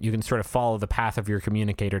you can sort of follow the path of your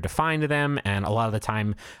communicator to find them, and a lot of the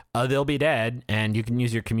time they'll be dead, and you can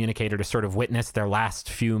use your communicator to sort of witness their last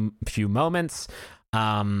few moments.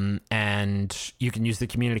 And you can use the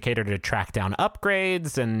communicator to track down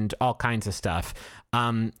upgrades and all kinds of stuff.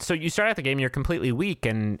 So you start out the game, you're completely weak,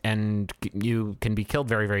 and you can be killed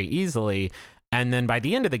very, very easily. And then by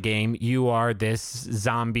the end of the game, you are this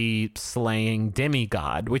zombie slaying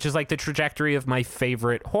demigod, which is like the trajectory of my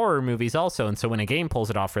favorite horror movies also. And so when a game pulls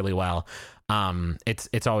it off really well,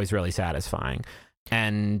 it's always really satisfying.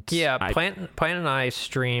 And yeah, Plant and I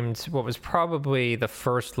streamed what was probably the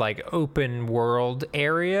first like open world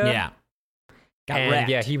area. Yeah. And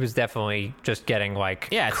yeah, he was definitely just getting like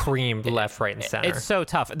creamed left, right, and center. It's so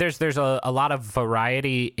tough. There's a lot of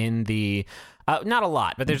variety in the not a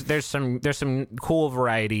lot, but there's some cool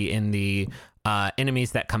variety in the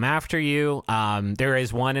enemies that come after you. There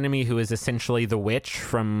is one enemy who is essentially the witch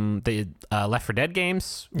from the Left 4 Dead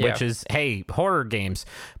games, which is, hey, horror games,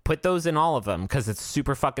 put those in all of them, because it's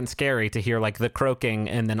super fucking scary to hear like the croaking,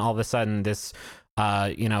 and then all of a sudden this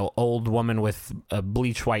old woman with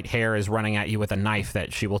bleach white hair is running at you with a knife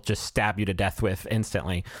that she will just stab you to death with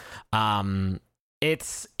instantly.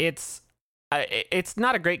 It's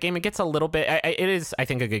not a great game. It gets a little bit. It is, I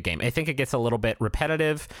think, a good game. I think it gets a little bit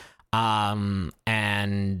repetitive, and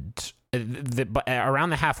around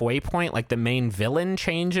the halfway point, like, the main villain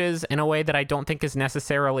changes in a way that I don't think is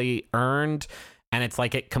necessarily earned, and it's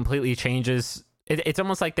like it completely changes. It's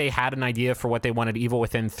almost like they had an idea for what they wanted Evil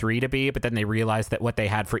Within 3 to be, but then they realized that what they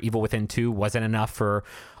had for Evil Within 2 wasn't enough for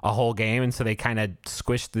a whole game, and so they kind of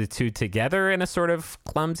squished the two together in a sort of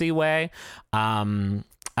clumsy way.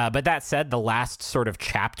 But that said, the last sort of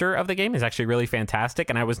chapter of the game is actually really fantastic,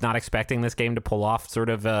 and I was not expecting this game to pull off sort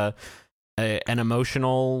of an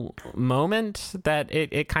emotional moment that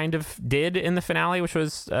it kind of did in the finale, which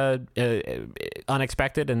was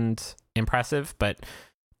unexpected and impressive. But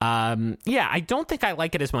I don't think I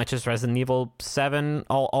like it as much as Resident Evil 7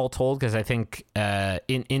 all told, because I think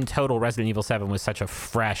in total Resident Evil 7 was such a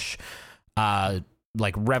fresh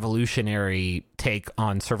like revolutionary take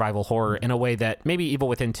on survival horror in a way that maybe Evil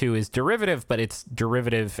Within 2 is derivative, but it's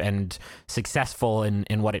derivative and successful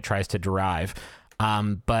in what it tries to derive.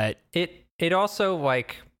 But it also,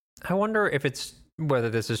 like, I wonder if it's whether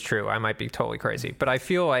this is true. I might be totally crazy, but I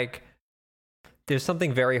feel like there's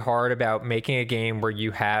something very hard about making a game where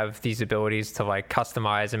you have these abilities to like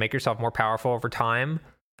customize and make yourself more powerful over time,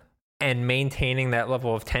 and maintaining that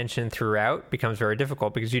level of tension throughout becomes very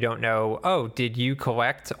difficult, because you don't know, oh, did you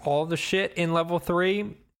collect all the shit in level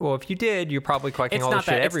 3? Well, if you did, you're probably collecting all the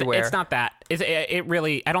shit everywhere. It's not that. It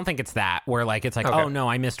really, I don't think it's that, where like it's like, okay, oh no,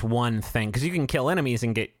 I missed one thing, because you can kill enemies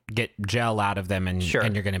and get gel out of them, and sure,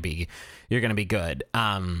 and you're gonna be good.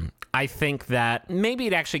 I think that maybe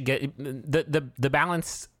it actually the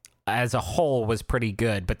balance as a whole was pretty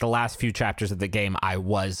good, but the last few chapters of the game I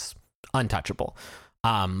was untouchable.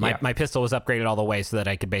 My pistol was upgraded all the way so that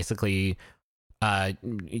I could basically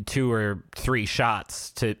 2 or 3 shots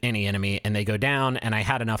to any enemy and they go down, and I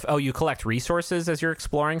had enough. Oh, you collect resources as you're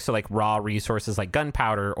exploring, so like raw resources like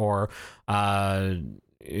gunpowder or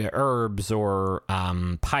herbs or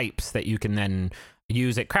pipes that you can then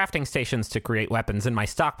use at crafting stations to create weapons. And my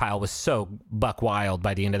stockpile was so buck wild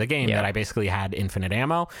by the end of the game that I basically had infinite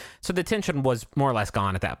ammo, so the tension was more or less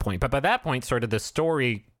gone at that point. But by that point, sort of the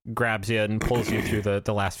story grabs you and pulls you through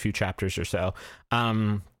the last few chapters or so.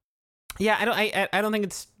 I don't think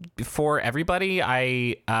it's for everybody.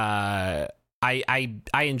 I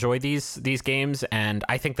enjoy these games, and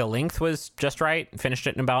I think the length was just right. Finished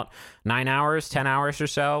it in about 9 hours, 10 hours or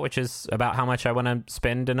so, which is about how much I want to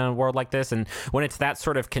spend in a world like this. And when it's that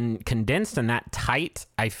sort of condensed and that tight,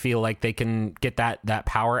 I feel like they can get that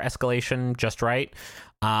power escalation just right.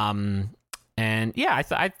 And yeah,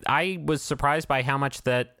 I was surprised by how much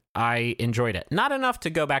that I enjoyed it. Not enough to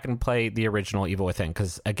go back and play the original Evil Within,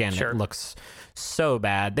 because again, Sure. it looks so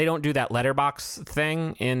bad. They don't do that letterbox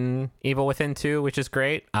thing in Evil Within 2, which is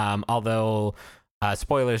great. Although,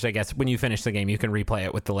 spoilers, I guess, when you finish the game, you can replay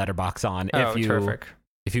it with the letterbox on. Terrific.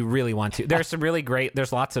 If you really want to. There's some really great,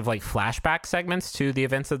 there's lots of like flashback segments to the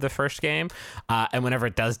events of the first game. And whenever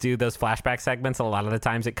it does do those flashback segments, a lot of the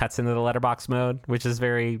times it cuts into the letterbox mode, which is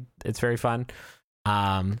very fun.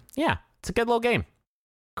 Yeah, it's a good little game.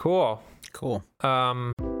 Cool.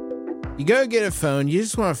 You go get a phone. You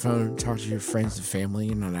just want a phone, talk to your friends and family.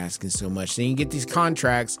 You're not asking so much. Then you get these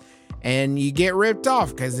contracts and you get ripped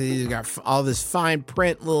off because you got all this fine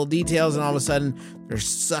print, little details, and all of a sudden they're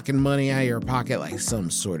sucking money out of your pocket like some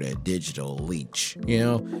sort of digital leech. You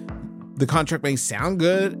know, the contract may sound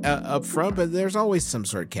good up front, but there's always some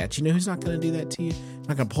sort of catch. You know who's not going to do that to you?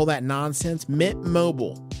 Not going to pull that nonsense? Mint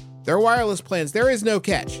Mobile. Their wireless plans, there is no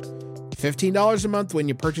catch. $15 a month when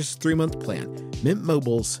you purchase a 3-month plan. Mint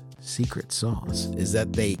Mobile's secret sauce is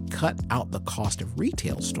that they cut out the cost of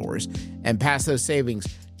retail stores and pass those savings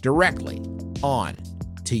directly on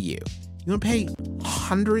to you. You want to pay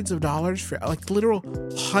hundreds of dollars for, like literal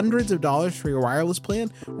hundreds of dollars for your wireless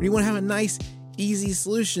plan? Or do you want to have a nice, easy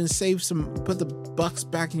solution, save some, put the bucks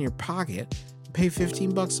back in your pocket, pay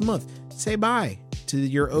 $15 a month? Say bye to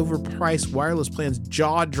your overpriced wireless plan's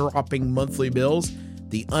jaw-dropping monthly bills,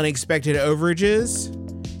 the unexpected overages.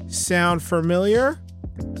 Sound familiar?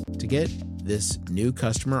 To get this new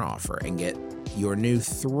customer offer and get your new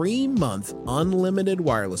 3-month unlimited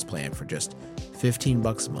wireless plan for just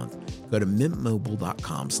 $15 a month, go to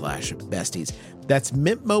mintmobile.com/besties. That's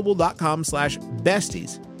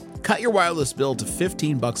mintmobile.com/besties. Cut your wireless bill to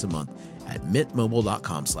 $15 a month at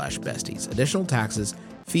mintmobile.com/besties. Additional taxes,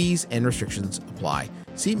 fees, and restrictions apply.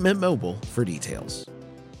 See Mint Mobile for details.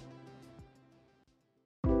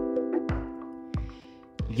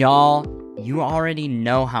 Y'all, you already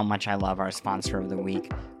know how much I love our sponsor of the week,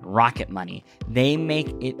 Rocket Money. They make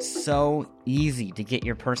it so easy to get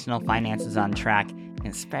your personal finances on track, and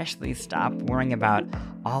especially stop worrying about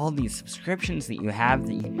all these subscriptions that you have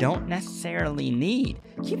that you don't necessarily need.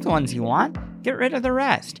 Keep the ones you want, get rid of the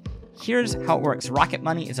rest. Here's how it works. Rocket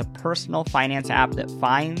Money is a personal finance app that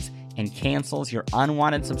finds and cancels your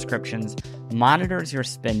unwanted subscriptions, monitors your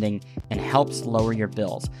spending, and helps lower your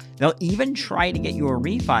bills. They'll even try to get you a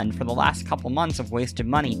refund for the last couple months of wasted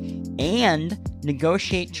money and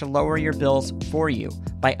negotiate to lower your bills for you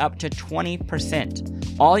by up to 20%.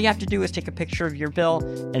 All you have to do is take a picture of your bill,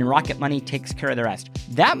 and Rocket Money takes care of the rest.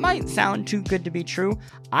 That might sound too good to be true.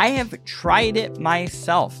 I have tried it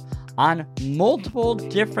myself on multiple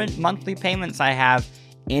different monthly payments I have,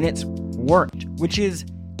 and it's worked, which is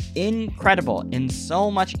incredible and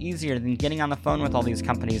so much easier than getting on the phone with all these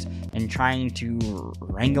companies and trying to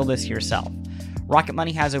wrangle this yourself. Rocket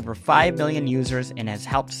Money has over 5 million users and has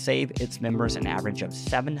helped save its members an average of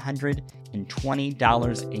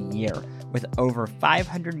 $720 a year, with over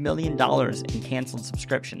 $500 million in canceled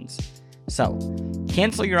subscriptions. So,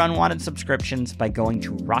 cancel your unwanted subscriptions by going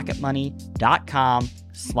to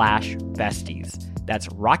rocketmoney.com/besties. That's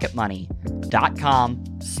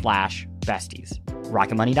rocketmoney.com/besties.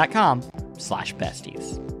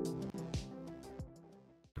 rocketmoney.com/besties.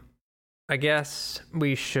 I guess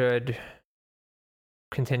we should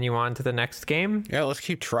continue on to the next game. Yeah, let's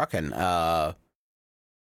keep trucking.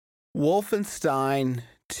 Wolfenstein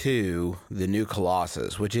 2, The New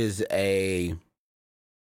Colossus, which is a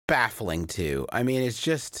baffling 2. I mean, it's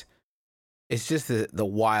just the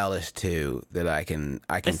wildest 2 that I can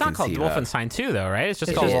It's not called conceive of. Wolfenstein 2, though, right? It's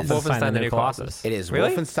just It called is. Wolfenstein: The New Colossus. It is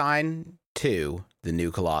Really? Wolfenstein 2, The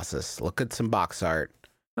New Colossus. Look at some box art.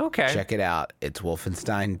 Okay. Check it out. It's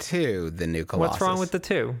Wolfenstein 2, The New Colossus. What's wrong with the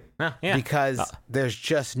 2? Yeah. Because there's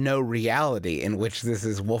just no reality in which this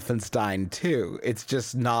is Wolfenstein 2. It's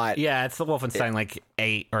just not. Yeah, it's the Wolfenstein like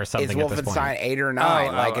 8 or something It's at this Wolfenstein point. 8 or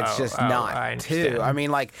 9. It's just I not 2. understand. I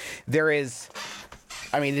mean, like, it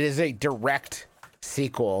is a direct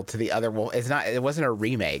sequel to the other Wolf. It wasn't a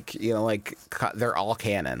remake. You know, like, they're all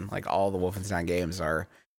canon. Like, all the Wolfenstein games are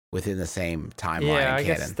within the same timeline. Yeah, I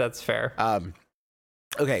canon. guess that's fair.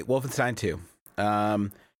 Okay, Wolfenstein 2.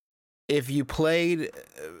 If you played,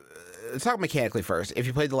 let's talk mechanically first. If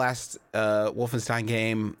you played the last Wolfenstein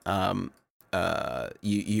game,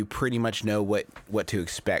 you pretty much know what to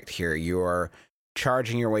expect here. You're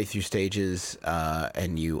charging your way through stages,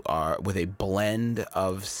 and you are with a blend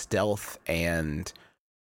of stealth and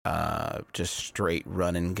just straight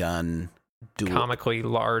run and gun. Comically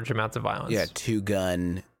large amounts of violence. Yeah,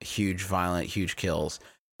 2-gun, huge violent, huge kills.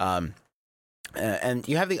 And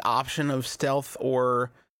you have the option of stealth or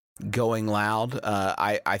going loud.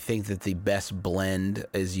 I think that the best blend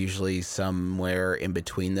is usually somewhere in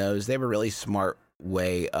between those. They have a really smart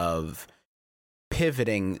way of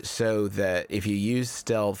pivoting so that if you use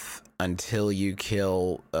stealth until you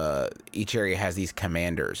kill, each area has these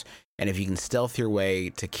commanders. And if you can stealth your way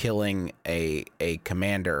to killing a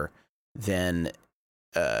commander, then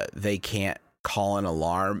they can't call an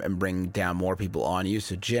alarm and bring down more people on you.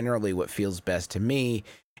 So generally what feels best to me,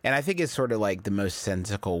 and I think it's sort of like the most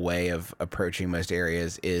sensical way of approaching most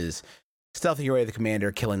areas, is stealthing your way to the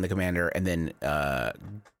commander, killing the commander, and then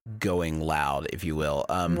going loud, if you will.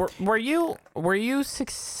 Were you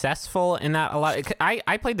successful in that a lot?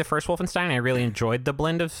 I played the first Wolfenstein. I really enjoyed the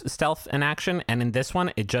blend of stealth and action, and in this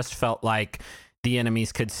one, it just felt like the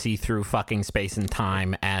enemies could see through fucking space and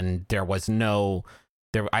time, and there was no.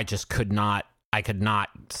 I just could not. I could not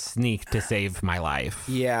sneak to save my life.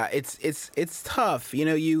 Yeah, it's tough. You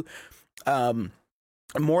know, you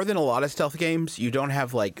more than a lot of stealth games, you don't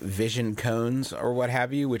have like vision cones or what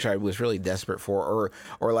have you, which I was really desperate for,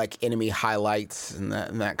 or like enemy highlights and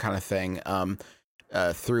that kind of thing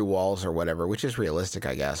through walls or whatever, which is realistic,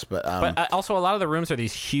 I guess. But also a lot of the rooms are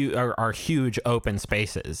these huge open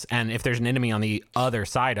spaces, and if there's an enemy on the other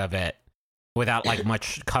side of it, without like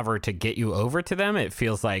much cover to get you over to them, it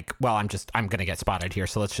feels like, well, I'm gonna get spotted here,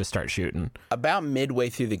 so let's just start shooting. About midway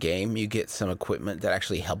through the game, you get some equipment that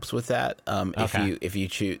actually helps with that. If you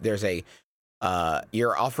choose, there's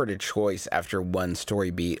you're offered a choice after one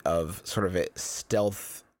story beat of sort of a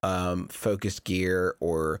stealth focused gear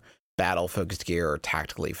or battle focused gear or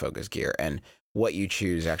tactically focused gear, and what you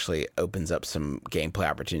choose actually opens up some gameplay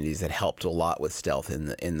opportunities that helped a lot with stealth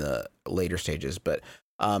in the later stages. But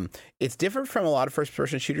it's different from a lot of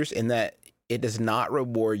first-person shooters in that it does not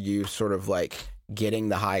reward you sort of like getting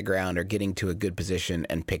the high ground or getting to a good position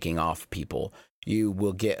and picking off people. You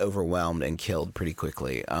will get overwhelmed and killed pretty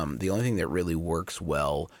quickly. The only thing that really works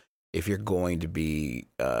well if you're going to be,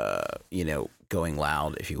 going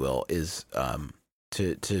loud, if you will, is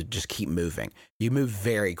to just keep moving. You move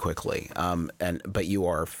very quickly, but you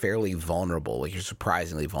are fairly vulnerable. Like, you're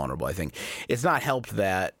surprisingly vulnerable. I think it's not helped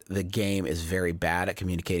that the game is very bad at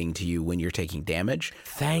communicating to you when you're taking damage.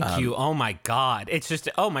 Thank you. Oh my God. It's just,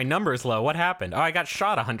 my number is low. What happened? Oh, I got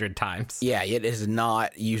shot 100 times. Yeah, it is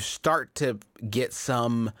not. You start to get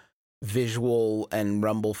some visual and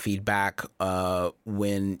rumble feedback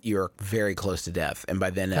when you're very close to death, and by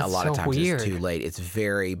then a lot of times it's too late. It's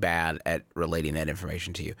very bad at relating that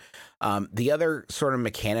information to you. The other sort of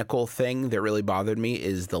mechanical thing that really bothered me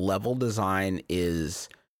is the level design is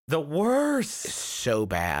the worst. So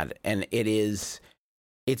bad, and it's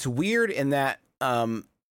weird in that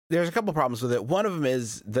there's a couple problems with it. One of them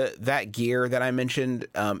is that gear that I mentioned.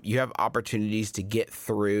 You have opportunities to get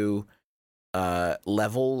through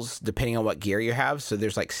levels depending on what gear you have. So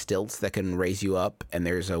there's like stilts that can raise you up, and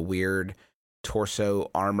there's a weird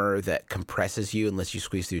torso armor that compresses you and lets you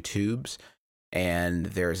squeeze through tubes, and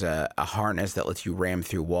there's a harness that lets you ram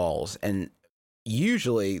through walls. And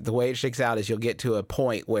usually the way it shakes out is you'll get to a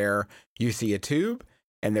point where you see a tube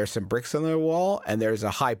and there's some bricks on the wall, and there's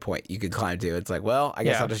a high point you could climb to. It's like, well, I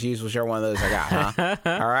guess I'll just use whichever one of those I got, huh?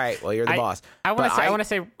 All right, well, you're the boss. I want to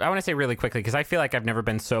say really quickly, because I feel like I've never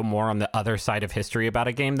been so more on the other side of history about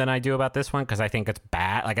a game than I do about this one, because I think it's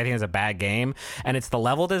bad. Like, I think it's a bad game, and it's the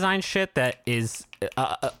level design shit that is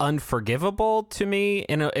unforgivable to me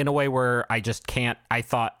in a way where I just can't.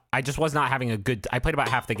 I just was not having a good. I played about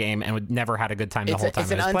half the game and never had a good time the whole time.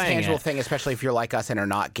 It's an intangible thing, especially if you're like us and are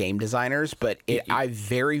not game designers. But I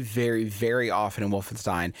very, very, very often in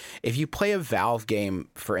Wolfenstein, if you play a Valve game,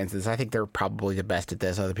 for instance, I think they're probably the best at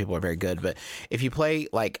this. Other people are very good, but if you play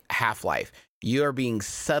like Half-Life, you are being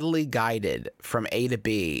subtly guided from A to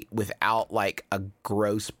B without like a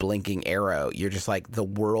gross blinking arrow. You're just like, the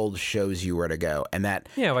world shows you where to go. And that...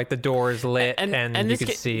 Yeah, like the door is lit and you can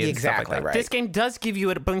see exactly like right. This game does give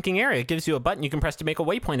you a blinking area. It gives you a button you can press to make a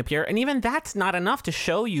waypoint appear. And even that's not enough to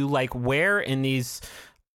show you like where in these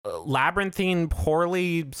labyrinthine,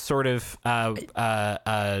 poorly sort of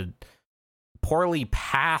poorly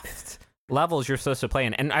pathed levels you're supposed to play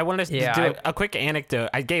in. And I wanted to do a quick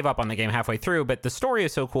anecdote. I gave up on the game halfway through, but the story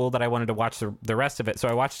is so cool that I wanted to watch the rest of it. So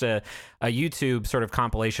I watched a YouTube sort of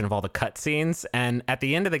compilation of all the cutscenes, and at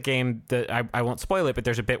the end of the game, I won't spoil it, but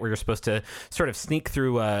there's a bit where you're supposed to sort of sneak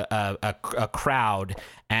through a crowd,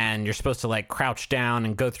 and you're supposed to like crouch down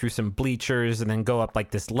and go through some bleachers and then go up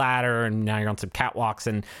like this ladder, and now you're on some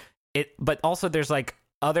catwalks, but also there's like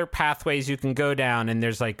other pathways you can go down, and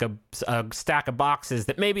there's like a stack of boxes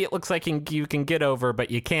that maybe it looks like you can get over,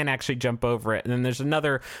 but you can't actually jump over it. And then there's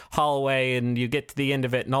another hallway, and you get to the end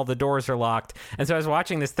of it, and all the doors are locked. And so I was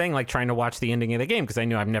watching this thing, like trying to watch the ending of the game because I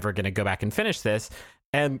knew I'm never going to go back and finish this.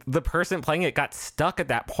 And the person playing it got stuck at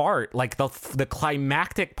that part, like the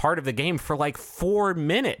climactic part of the game, for like 4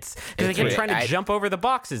 minutes. Because they kept trying to jump over the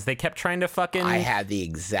boxes. They kept trying to fucking... I had the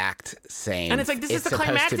exact same... And it's like, this is the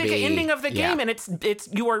climactic ending of the game, and it's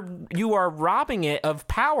you are robbing it of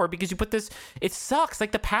power because you put this... It sucks.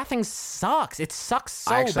 Like, the pathing sucks. It sucks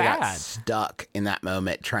so bad. I actually got stuck in that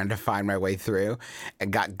moment trying to find my way through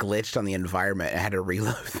and got glitched on the environment and had to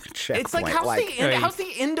reload the checkpoint. It's like, how's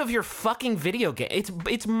the end of your fucking video game?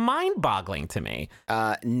 It's mind-boggling to me.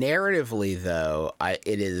 Narratively, though,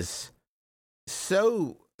 it is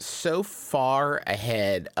so far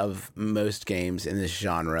ahead of most games in this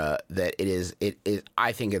genre that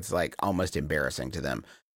I think it's like almost embarrassing to them.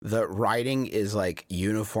 The writing is like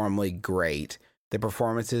uniformly great. The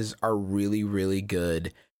performances are really, really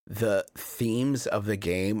good. The themes of the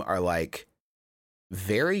game are like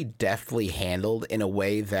very deftly handled in a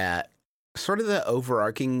way that sort of the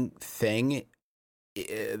overarching thing,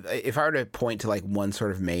 if I were to point to like one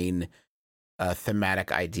sort of main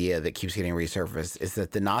thematic idea that keeps getting resurfaced, is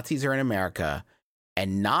that the Nazis are in America,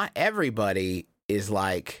 and not everybody is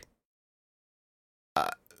like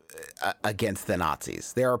against the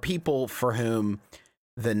Nazis. There are people for whom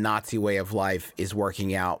the Nazi way of life is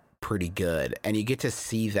working out pretty good, and you get to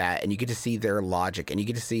see that, and you get to see their logic, and you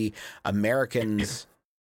get to see Americans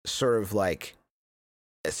sort of like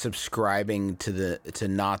subscribing to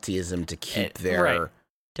Nazism to keep their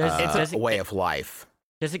way of life.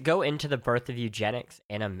 Does it go into the birth of eugenics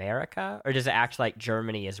in America, or does it act like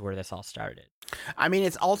Germany is where this all started? I mean,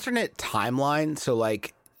 it's alternate timeline, so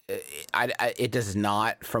like it does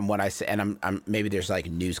not, from what I say, and I'm maybe there's like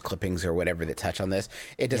news clippings or whatever that touch on this.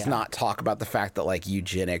 It does not talk about the fact that like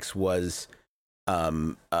eugenics was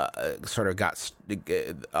sort of got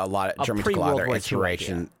a lot of Germans got their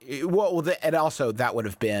inspiration. Well, and also that would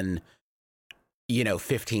have been,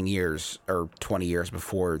 15 years or 20 years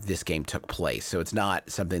before this game took place. So it's not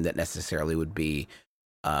something that necessarily would be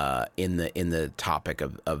in the topic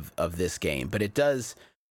of this game, but it does.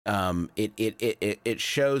 It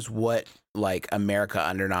shows what like America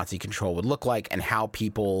under Nazi control would look like, and how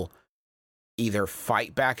people either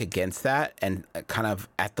fight back against that and kind of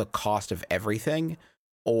at the cost of everything,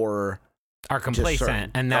 or are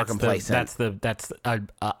complacent, and that's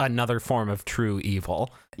another form of true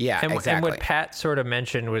evil. Yeah, exactly. And what Pat sort of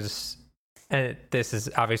mentioned was, and this is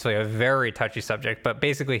obviously a very touchy subject, but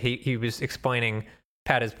basically he was explaining.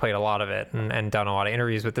 Pat has played a lot of it and done a lot of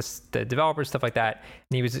interviews with the developers, stuff like that.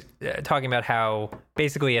 And he was talking about how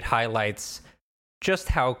basically it highlights just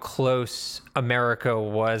how close America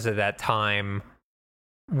was at that time,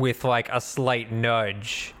 with like a slight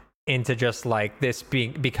nudge into just like this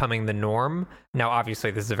becoming the norm. Now,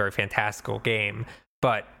 obviously, this is a very fantastical game,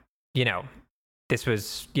 but this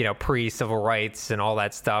was pre-civil rights and all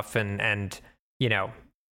that stuff, and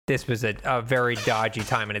this was a very dodgy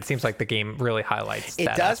time, and it seems like the game really highlights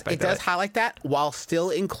that aspect. It does highlight that, while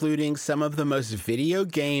still including some of the most video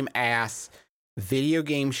game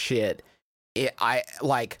shit. I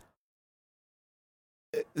like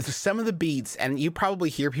some of the beats, and you probably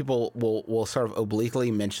hear people will sort of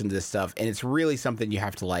obliquely mention this stuff, and it's really something you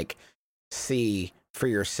have to like see for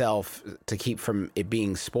yourself to keep from it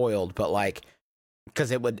being spoiled. But like,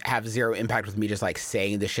 because it would have zero impact with me just like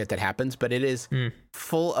saying the shit that happens, but it is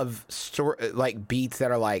full of like beats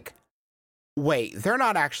that are like, wait, they're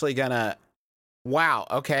not actually gonna, wow,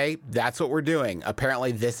 okay, that's what we're doing,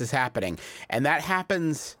 apparently this is happening, and that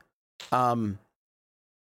happens, and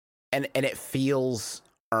it feels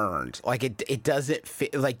earned. Like it doesn't feel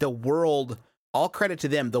like the world, all credit to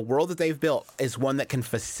them, the world that they've built is one that can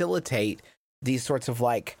facilitate these sorts of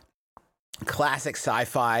like classic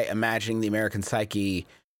sci-fi, imagining the American psyche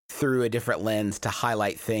through a different lens to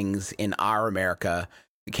highlight things in our America,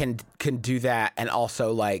 can do that, and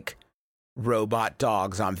also like robot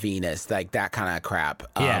dogs on Venus, like that kind of crap.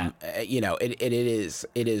 It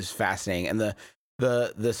is fascinating, and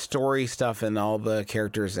the story stuff and all the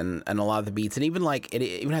characters and a lot of the beats, and even like it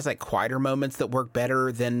even has like quieter moments that work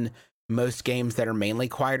better than most games that are mainly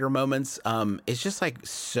quieter moments. It's just like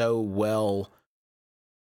so well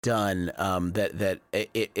done that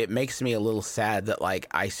it makes me a little sad that like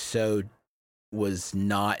I so was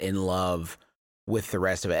not in love with the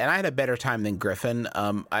rest of it, and I had a better time than Griffin.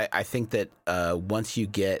 I think that once you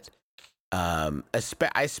get I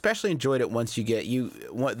especially enjoyed it once you get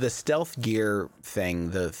the stealth gear thing,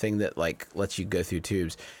 the thing that like lets you go through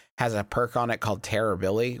tubes. has a perk on it called Terror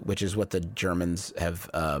Billy, which is what the Germans have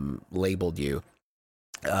labeled you.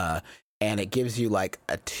 And it gives you like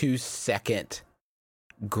a 2-second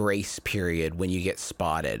grace period when you get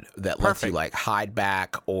spotted that lets you like hide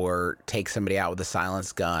back or take somebody out with a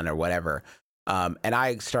silenced gun or whatever. And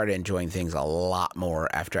I started enjoying things a lot more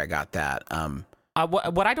after I got that.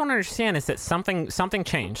 What I don't understand is that something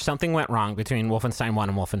changed. Something went wrong between Wolfenstein 1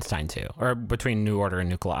 and Wolfenstein 2, or between New Order and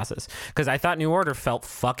New Colossus. Because I thought New Order felt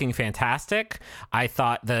fucking fantastic. I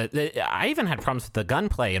thought I even had problems with the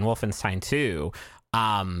gunplay in Wolfenstein 2.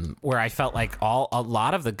 Where I felt like a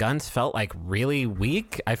lot of the guns felt like really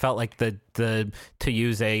weak. I felt like the to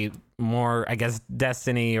use a more, I guess,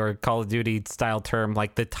 Destiny or Call of Duty style term,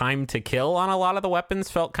 like the time to kill on a lot of the weapons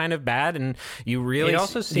felt kind of bad, and you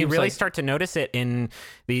really start to notice it in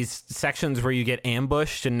these sections where you get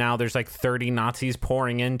ambushed, and now there's like 30 Nazis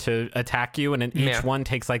pouring in to attack you, and each one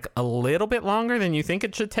takes like a little bit longer than you think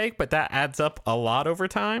it should take, but that adds up a lot over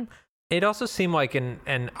time. It also seemed like,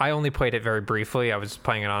 and I only played it very briefly. I was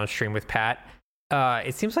playing it on a stream with Pat.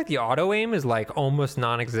 It seems like the auto aim is like almost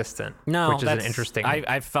non-existent. No, which is an interesting.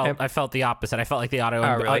 I felt the opposite. I felt like the auto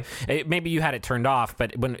aim. Really? Maybe you had it turned off,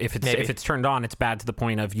 but if it's turned on, it's bad to the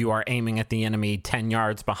point of you are aiming at the enemy 10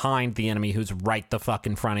 yards behind the enemy who's right the fuck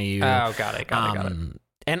in front of you. Oh, got it.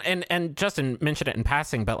 And Justin mentioned it in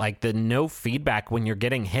passing, but like the no feedback when you're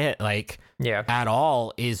getting hit, like at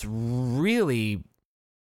all, is really.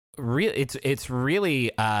 It's a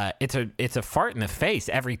fart in the face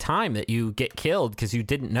every time that you get killed, because you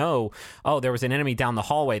didn't know, there was an enemy down the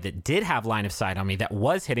hallway that did have line of sight on me, that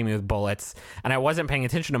was hitting me with bullets, and I wasn't paying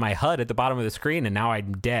attention to my HUD at the bottom of the screen, and now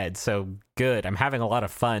I'm dead. So good. I'm having a lot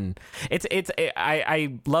of fun.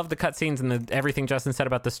 I love the cutscenes and everything Justin said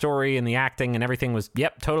about the story and the acting, and everything was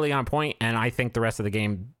totally on point, and I think the rest of the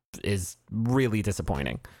game is really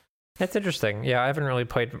disappointing. That's interesting. Yeah, I haven't really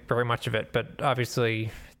played very much of it, but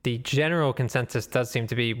obviously the general consensus does seem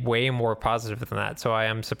to be way more positive than that, so I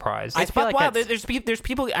am surprised. I feel like there's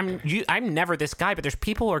people. I'm never this guy, but there's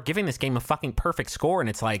people who are giving this game a fucking perfect score, and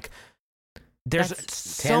it's like there's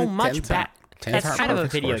so much bad. That's kind of a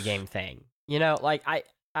video game thing, you know. Like I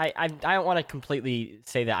don't want to completely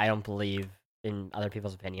say that I don't believe in other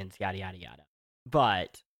people's opinions, yada yada yada.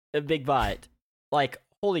 But a big but, like,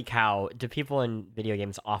 holy cow, do people in video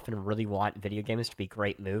games often really want video games to be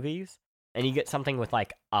great movies? And you get something with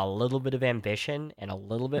like a little bit of ambition and a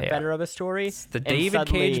little bit better of a story. It's the David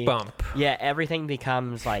Cage bump. Yeah, everything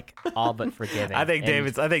becomes like all but forgiving. I think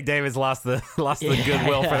David's lost the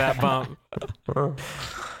goodwill for that bump.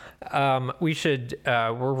 We should.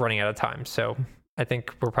 We're running out of time, so I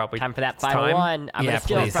think we're probably time for that final one. I'm gonna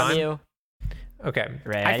steal it from you. Okay.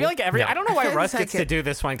 Ready? I feel like I don't know why Russ gets to do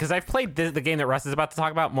this one, because I've played the game that Russ is about to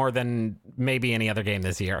talk about more than maybe any other game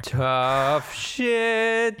this year. Tough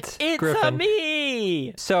shit. It's Griffin.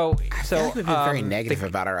 me. So I feel like we've been very negative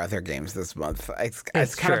about our other games this month.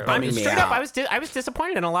 It's kind of bumming me out. I was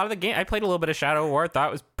disappointed in a lot of the game. I played a little bit of Shadow of War, thought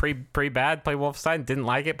it was pretty bad. Played Wolfenstein, didn't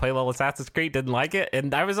like it. Played a little Assassin's Creed, didn't like it.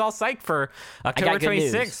 And I was all psyched for October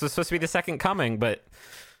 26th. Was supposed to be the second coming, but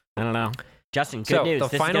I don't know. Justin, good news.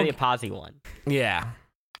 This is going to be a posy one. Yeah.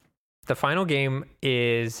 The final game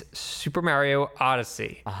is Super Mario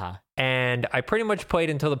Odyssey. Uh-huh. And I pretty much played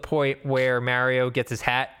until the point where Mario gets his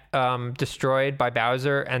hat destroyed by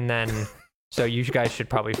Bowser, and then so you guys should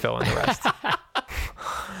probably fill in the rest.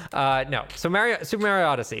 No. So Super Mario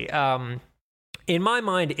Odyssey. In my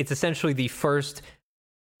mind, it's essentially the first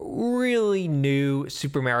really new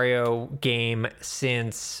Super Mario game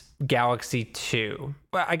since Galaxy 2.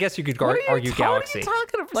 Well, I guess you could argue Galaxy. What are you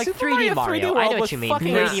talking about? Like Super 3D Mario. I know what you mean.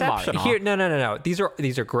 3D Mario. Here, no.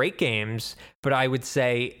 These are great games, but I would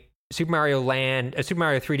say Super Mario Land, Super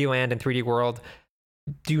Mario 3D Land and 3D World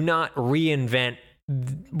do not reinvent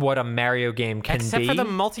what a Mario game can Except be. for the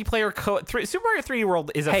multiplayer Super Mario 3D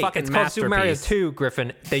World is a fucking it's masterpiece. called Super Mario 2,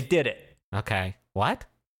 Griffin. They did it. Okay. What?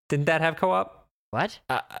 Didn't that have co-op? What?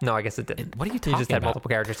 No, I guess it didn't. What are you talking about? You just had multiple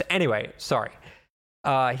characters. Anyway, sorry.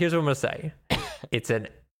 Here's what I'm going to say. It's an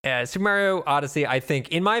Super Mario Odyssey, I think,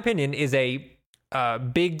 in my opinion, is a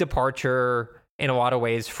big departure in a lot of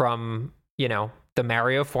ways from, the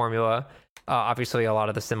Mario formula. Obviously, a lot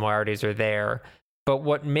of the similarities are there. But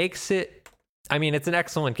what makes it... I mean, it's an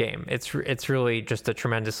excellent game. It's really just a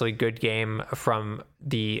tremendously good game, from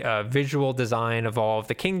the visual design of all of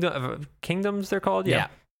the kingdoms, they're called? Yeah.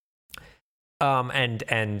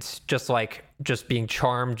 And just being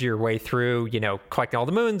charmed your way through, collecting all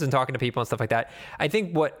the moons and talking to people and stuff like that. I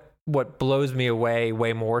think what blows me away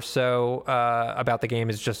way more so about the game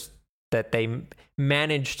is just that they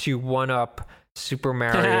managed to one-up Super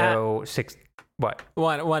Mario What?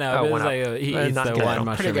 One up. Oh, It was one up. like, he eats not the good. one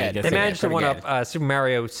mushroom. Pretty he good. gets They it. managed to pretty one good. up Super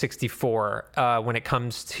Mario 64 when it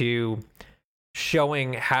comes to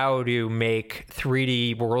showing how to make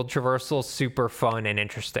 3D world traversal super fun and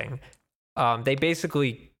interesting. They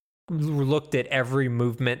basically looked at every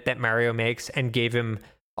movement that Mario makes and gave him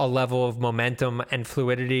a level of momentum and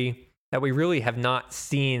fluidity that we really have not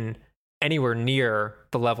seen anywhere near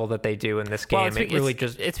the level that they do in this game. Well,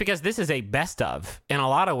 it's because this is a best of, in a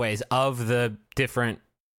lot of ways, of the different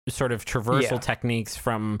sort of traversal techniques,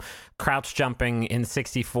 from crouch jumping in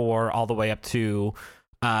 64 all the way up to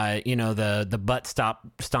the butt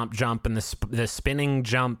stomp jump and the spinning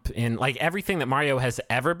jump, in like everything that Mario has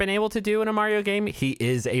ever been able to do in a Mario game, he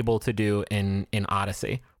is able to do in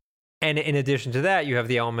Odyssey. And in addition to that, you have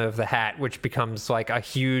the element of the hat, which becomes like a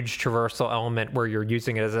huge traversal element where you're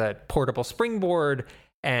using it as a portable springboard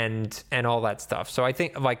and all that stuff. So I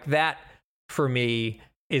think like that for me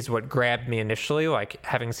is what grabbed me initially. Like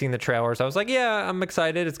having seen the trailers, I was like, yeah, I'm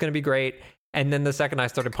excited. It's going to be great. And then the second I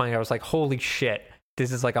started playing, I was like, holy shit,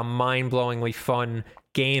 this is like a mind-blowingly fun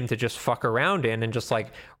game to just fuck around in and just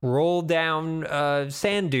like roll down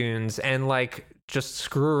sand dunes and like just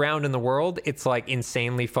screw around in the world. It's like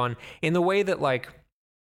insanely fun in the way that like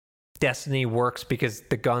Destiny works, because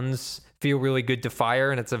the guns feel really good to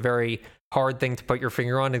fire and it's a very hard thing to put your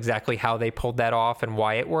finger on exactly how they pulled that off and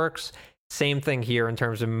why it works. Same thing here in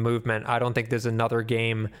terms of movement. I don't think there's another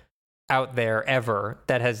game out there ever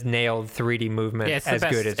that has nailed 3D movement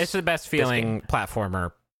good as it's the best feeling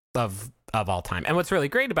platformer of all time. And what's really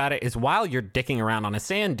great about it is while you're dicking around on a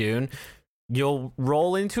sand dune, you'll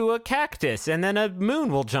roll into a cactus and then a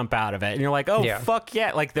moon will jump out of it. And you're like, oh, fuck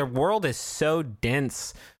yeah. Like, the world is so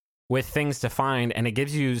dense with things to find, and it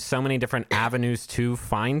gives you so many different avenues to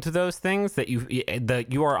find those things that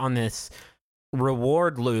you are on this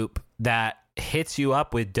reward loop that hits you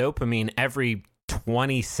up with dopamine every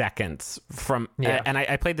 20 seconds from and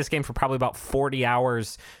I played this game for probably about 40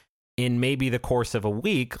 hours in maybe the course of a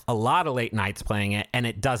week, a lot of late nights playing it, and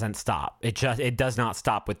it doesn't stop. It does not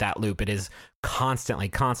stop with that loop. It is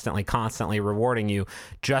constantly rewarding you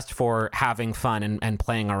just for having fun and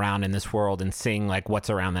playing around in this world and seeing like what's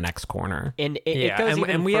around the next corner. And it goes even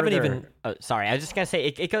and we further. haven't even. Oh, sorry, I was just gonna say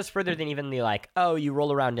it goes further than even the like, oh, you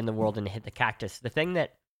roll around in the world and hit the cactus. The thing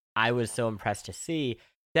that I was so impressed to see,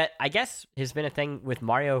 that I guess has been a thing with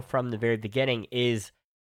Mario from the very beginning, is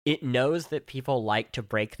it knows that people like to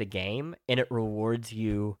break the game and it rewards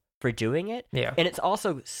you for doing it. Yeah. And it's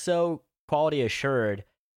also so quality assured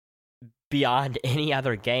beyond any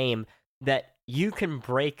other game that you can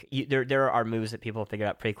break. There are moves that people figure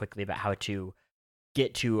out pretty quickly about how to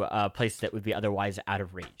get to a place that would be otherwise out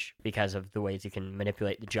of reach because of the ways you can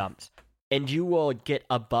manipulate the jumps. And you will get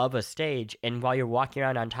above a stage, and while you're walking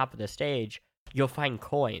around on top of the stage, you'll find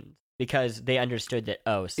coins, because they understood that,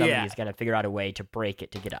 oh, somebody's going to figure out a way to break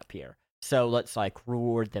it to get up here. So let's like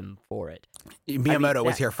reward them for it. Miyamoto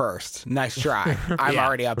was here first. Nice try. I'm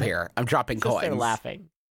already up here. I'm dropping coins. They're laughing.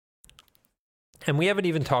 And we haven't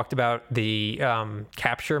even talked about the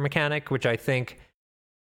capture mechanic, which I think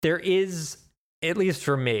there is, at least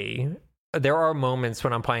for me, there are moments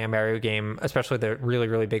when I'm playing a Mario game, especially the really,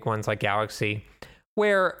 really big ones like Galaxy,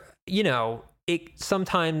 where,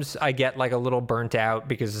 sometimes I get like a little burnt out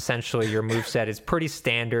because essentially your moveset is pretty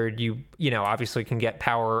standard. You obviously can get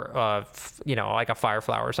power of, like a Fire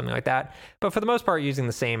Flower or something like that. But for the most part, using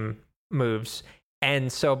the same moves. And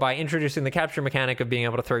so by introducing the capture mechanic of being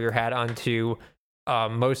able to throw your hat onto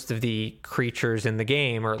most of the creatures in the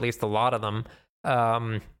game, or at least a lot of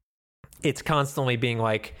them, it's constantly being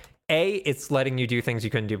like, it's letting you do things you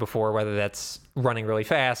couldn't do before, whether that's running really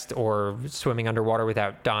fast or swimming underwater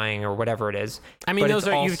without dying or whatever it is. I mean,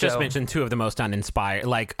 you've just mentioned two of the most uninspired.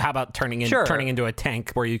 Like, how about turning into a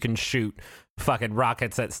tank where you can shoot fucking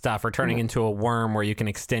rockets at stuff, or turning into a worm where you can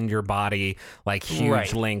extend your body like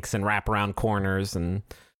huge links and wrap around corners and...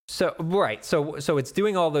 So it's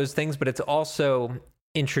doing all those things, but it's also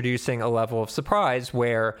introducing a level of surprise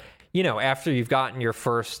where, after you've gotten your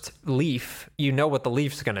first leaf, you know what the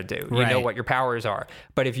leaf's going to do. You know what your powers are.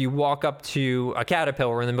 But if you walk up to a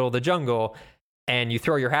caterpillar in the middle of the jungle and you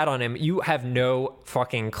throw your hat on him, you have no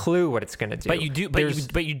fucking clue what it's going to do. But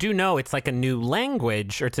you do know it's like a new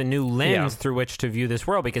language, or it's a new lens through which to view this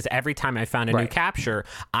world, because every time I found a new capture,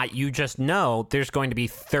 you just know there's going to be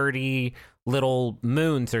 30 little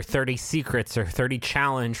moons or 30 secrets or 30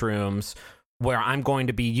 challenge rooms where I'm going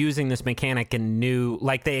to be using this mechanic in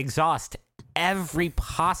they exhaust every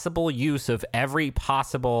possible use of every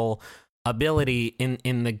possible ability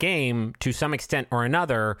in the game to some extent or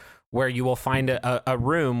another, where you will find a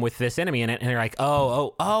room with this enemy in it, and you're like,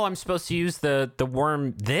 oh, I'm supposed to use the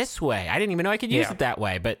worm this way. I didn't even know I could use it that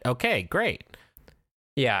way, but okay, great.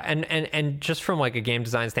 Yeah, and just from like a game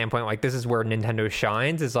design standpoint, like this is where Nintendo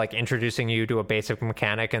shines, is like introducing you to a basic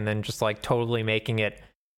mechanic and then just like totally making it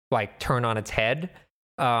like turn on its head.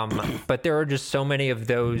 But there are just so many of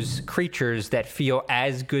those creatures that feel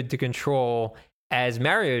as good to control as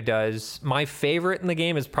Mario does. My favorite in the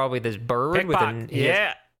game is probably this bird with an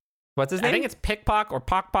what's his name? I think it's Pickpock or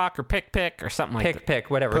Pock or Pick or something like that.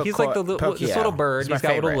 Pick, whatever. He's like this little bird. He's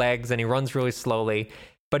got little legs and he runs really slowly,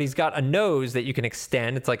 but he's got a nose that you can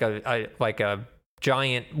extend. It's like a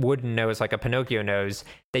giant wooden nose, like a Pinocchio nose,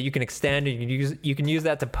 that you can extend, and you can use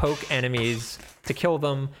that to poke enemies to kill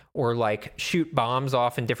them, or like shoot bombs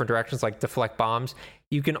off in different directions, like deflect bombs.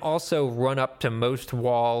 You can also run up to most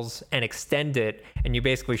walls and extend it, and you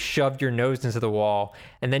basically shove your nose into the wall,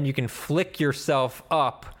 and then you can flick yourself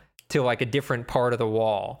up to like a different part of the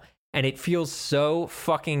wall, and it feels so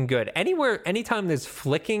fucking good. Anytime there's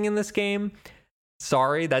flicking in this game,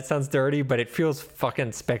 sorry, that sounds dirty, but it feels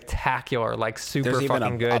fucking spectacular, like super There's fucking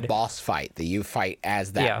even good. a boss fight that you fight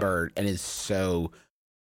as that bird, and it's so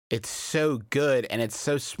good, and it's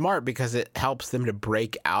so smart because it helps them to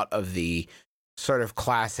break out of the sort of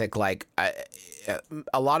classic, like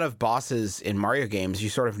a lot of bosses in Mario games, you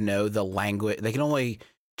sort of know the language. They can only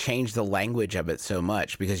change the language of it so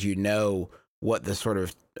much because you know what the sort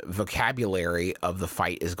of vocabulary of the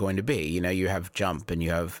fight is going to be. You know, you have jump and you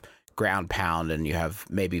have ground pound and you have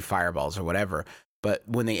maybe fireballs or whatever. But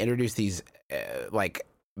when they introduce these like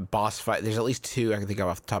boss fight, there's at least two I can think of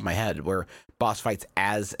off the top of my head where boss fights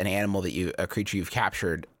as an animal a creature you've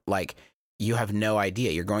captured, like you have no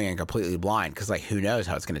idea. You're going in completely blind because like who knows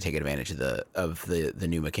how it's going to take advantage of the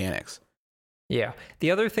new mechanics. Yeah.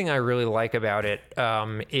 The other thing I really like about it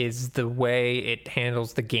is the way it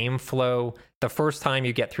handles the game flow the first time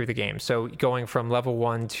you get through the game. So going from level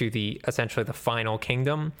 1 to essentially the final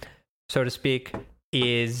kingdom, so to speak,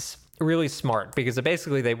 is really smart because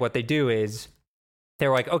basically what they do is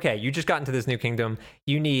they're like, okay, you just got into this new kingdom.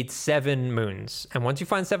 You need 7 moons. And once you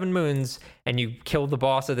find 7 moons and you kill the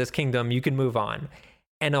boss of this kingdom, you can move on.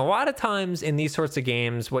 And a lot of times in these sorts of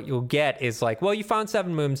games, what you'll get is like, well, you found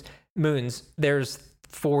 7 moons, there's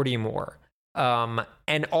 40 more.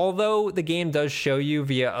 And although the game does show you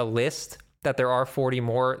via a list that there are 40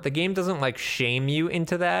 more, the game doesn't like shame you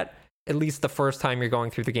into that, at least the first time you're going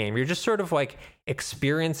through the game. You're just sort of like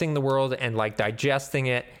experiencing the world and like digesting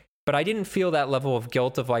it. But I didn't feel that level of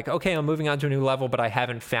guilt of like, okay, I'm moving on to a new level, but I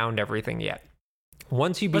haven't found everything yet.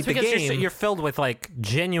 Once you beat the game, you're filled with like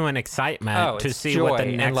genuine excitement to see what the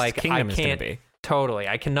next kingdom is going to be. Totally.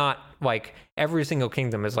 I cannot, like, every single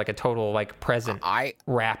kingdom is like a total like present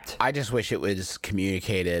wrapped. I just wish it was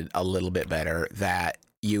communicated a little bit better that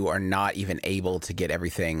you are not even able to get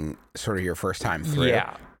everything sort of your first time through.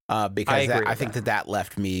 Yeah. Because I think that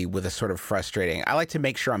left me with a sort of frustrating. I like to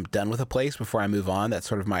make sure I'm done with a place before I move on. That's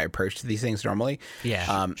sort of my approach to these things normally.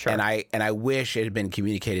 Yeah, sure. And I wish it had been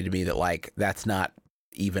communicated to me that like that's not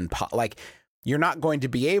even like you're not going to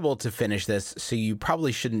be able to finish this, so you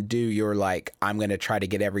probably shouldn't do your like I'm going to try to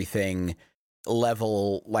get everything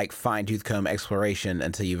level like fine tooth comb exploration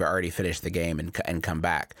until you've already finished the game and come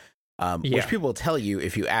back. Which people will tell you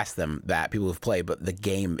if you ask them that, people who've played, but the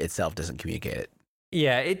game itself doesn't communicate it.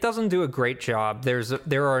 Yeah, it doesn't do a great job.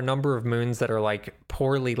 There are a number of moons that are like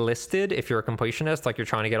poorly listed. If you're a completionist, like you're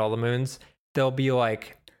trying to get all the moons, they'll be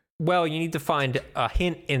like, well, you need to find a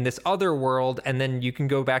hint in this other world, and then you can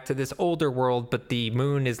go back to this older world, but the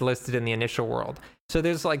moon is listed in the initial world. So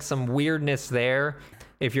there's like some weirdness there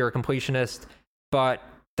if you're a completionist. But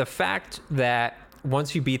the fact that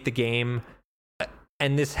once you beat the game,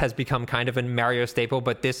 and this has become kind of a Mario staple,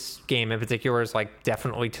 but this game in particular is like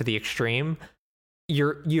definitely to the extreme.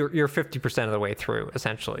 You're 50% of the way through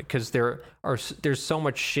essentially, because there's so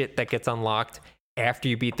much shit that gets unlocked after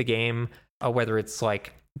you beat the game, whether it's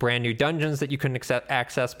like brand new dungeons that you couldn't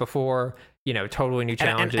access before, you know, totally new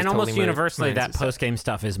challenges, and totally almost universally that post game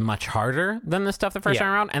stuff is much harder than the stuff the first time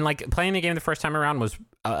around. And like playing the game the first time around was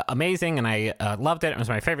amazing, and I loved it. It was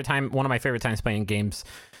my favorite time, one of my favorite times playing games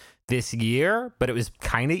this year. But it was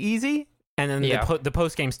kind of easy. And then the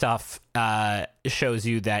post game stuff shows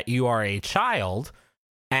you that you are a child.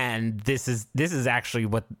 And this is actually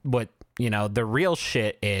what you know the real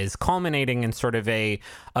shit is, culminating in sort of a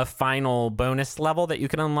final bonus level that you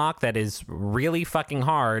can unlock that is really fucking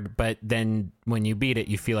hard. But then when you beat it,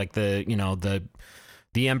 you feel like the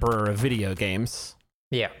emperor of video games.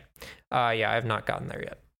 Yeah, I have not gotten there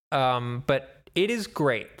yet. But it is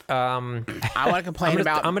great. I want to complain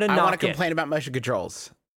about. I'm gonna I want knock to it. complain about motion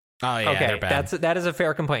controls. Oh yeah, Okay, they're bad. that is a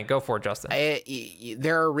fair complaint. Go for it, Justin.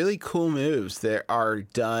 There are really cool moves that are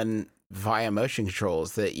done via motion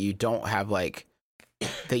controls that you don't have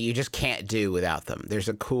that you just can't do without them. There's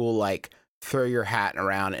a cool throw your hat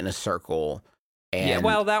around in a circle. And Yeah,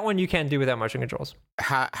 well, that one you can do without motion controls.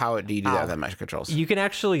 how do you do that without motion controls? You can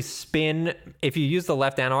actually spin, if you use the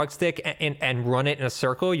left analog stick and run it in a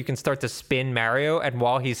circle, you can start to spin Mario, and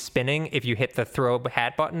while he's spinning, if you hit the throw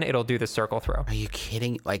hat button, it'll do the circle throw. Are you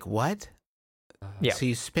kidding? What? Yeah. So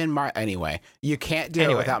you spin Mario anyway. You can't do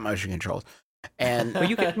it without motion controls. And Well,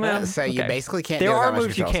 you can, so you okay. basically can't There do it are without motion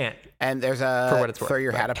moves you controls. can't. And there's For what a it's worth, throw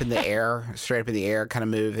your hat right. up in the air, straight up in the air kind of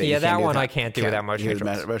move. Yeah, you that can't do one I without- can't do without motion use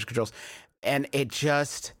controls. motion controls. And it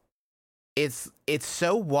just, it's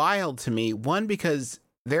so wild to me. One, because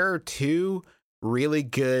there are two really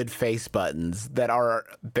good face buttons that are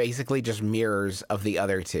basically just mirrors of the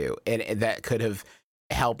other two, and that could have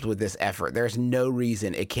helped with this effort. There's no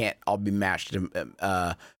reason it can't all be matched and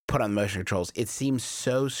put on motion controls. It seems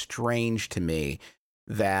so strange to me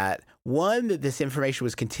that that this information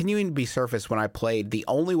was continuing to be surfaced when I played. The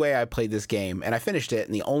only way I played this game, and I finished it,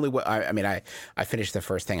 and the only way I finished the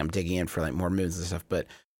first thing. I'm digging in for more moves and stuff, but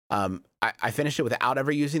I finished it without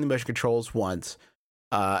ever using the motion controls once,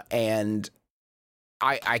 and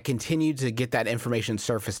I continued to get that information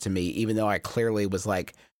surfaced to me, even though I clearly was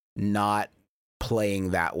not playing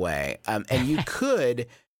that way. And you could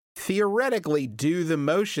theoretically do the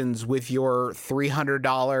motions with your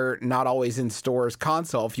 $300 not always in stores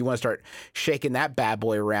console if you want to start shaking that bad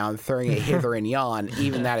boy around, throwing it hither and yon.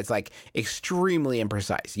 Even that is extremely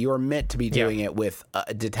imprecise. You are meant to be doing it with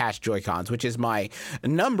detached Joy-Cons, which is my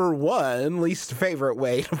number one least favorite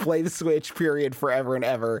way to play the Switch, period, forever and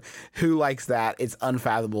ever. Who likes that? It's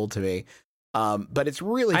unfathomable to me. But it's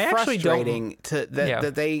really frustrating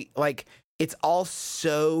that they it's all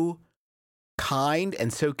so kind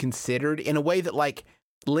and so considered in a way that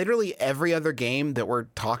literally every other game that we're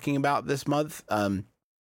talking about this month,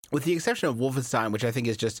 with the exception of Wolfenstein, which I think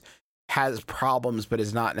is just has problems but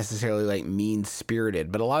is not necessarily mean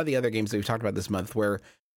spirited, but a lot of the other games that we've talked about this month where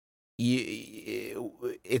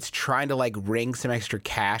it's trying to wring some extra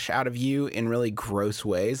cash out of you in really gross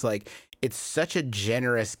ways. It's such a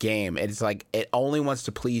generous game. It's it only wants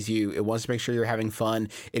to please you. It wants to make sure you're having fun.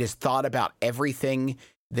 It has thought about everything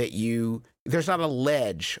that there's not a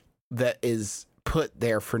ledge that is put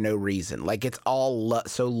there for no reason. It's all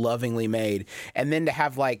so lovingly made. And then to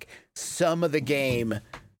have some of the game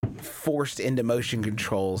forced into motion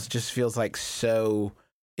controls just feels so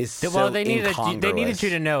they needed incongruous. you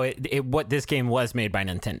to know what this game was made by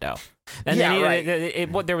Nintendo, and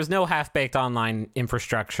there was no half-baked online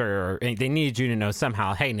infrastructure. They needed you to know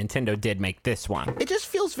somehow, hey, Nintendo did make this one. It just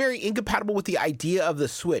feels very incompatible with the idea of the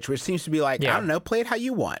Switch, which seems to be I don't know, play it how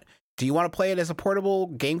you want. Do you want to play it as a portable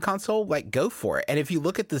game console? Go for it. And if you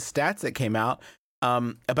look at the stats that came out,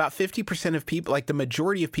 about 50% of people, the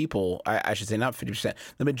majority of people, I should say not 50%,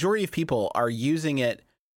 the majority of people are using it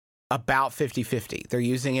about 50-50. They're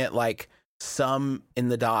using it some in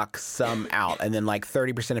the dock, some out. And then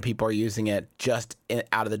 30% of people are using it just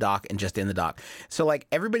out of the dock and just in the dock. So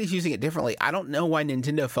everybody's using it differently. I don't know why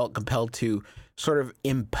Nintendo felt compelled to sort of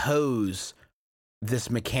impose this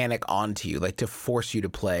mechanic onto you, to force you to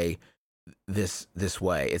play this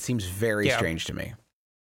way. It seems very strange to me.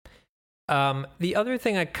 The other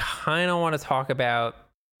thing I kind of want to talk about,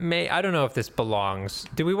 I don't know if this belongs.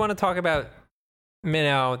 Do we want to talk about?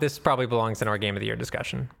 No, this probably belongs in our Game of the Year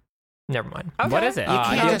discussion. Never mind. Okay. What is it? You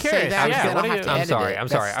can't just say that. Yeah, what are you? I'm sorry. I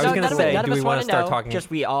was going to say, do we want to start talking?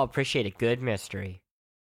 Just we all appreciate a good mystery.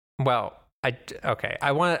 Well, I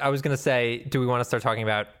was going to say, do we want to start talking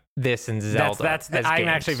about this and Zelda? I'm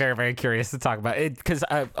actually very, very curious to talk about it because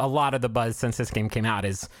a lot of the buzz since this game came out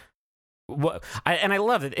is I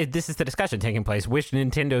love it. This is the discussion taking place. Which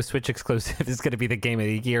Nintendo Switch exclusive is going to be the game of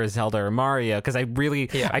the year, Zelda or Mario? Because I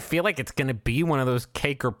feel like it's going to be one of those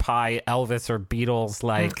cake or pie, Elvis or Beatles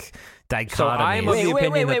dichotomies. So I'm of the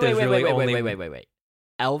opinion that there's really only... Wait.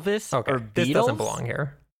 Elvis or Beatles? This doesn't belong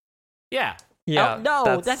here. Yeah. Yeah.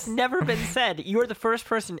 No, that's never been said. You're the first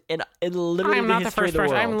person in literally I'm not the the history first of the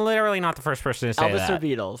person. world. I'm literally not the first person to say Elvis that. or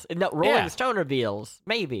Beatles? No, Rolling Stone or Beatles?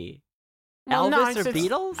 Maybe. Well, Elvis or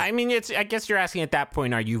Beatles? I mean, I guess you're asking at that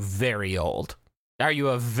point, are you very old? Are you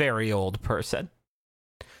a very old person?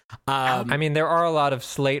 I mean, there are a lot of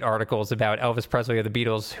Slate articles about Elvis Presley or the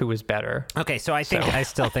Beatles, who was better. Okay, so I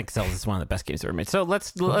still think Zelda is one of the best games ever made. So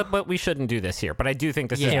but we shouldn't do this here. But I do think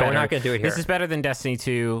this is better. We're not going to do it here. This is better than Destiny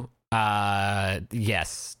 2.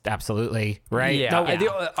 Yes, absolutely. Right? Yeah, No,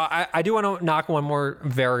 I do want to knock one more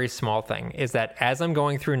very small thing, is that as I'm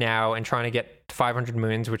going through now and trying to get 500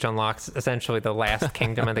 moons, which unlocks essentially the last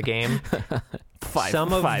kingdom of the game,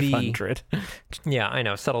 some of 500. yeah, I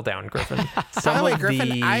know, settle down, Griffin. By Some the way, of Griffin,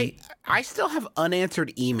 the I still have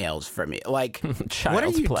unanswered emails from you. Like, what are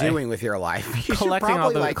Child's you play. doing with your life? You should Collecting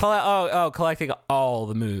all probably, the like, collecting all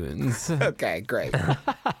the moons. okay, great.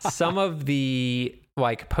 some of the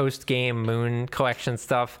like post-game moon collection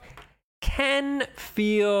stuff can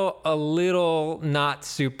feel a little not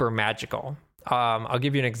super magical. I'll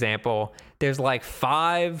give you an example. There's like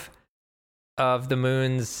 5 of the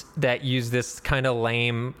moons that use this kind of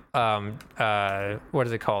lame what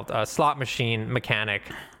is it called, slot machine mechanic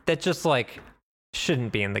that just like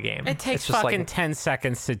shouldn't be in the game. It takes It's just fucking like, 10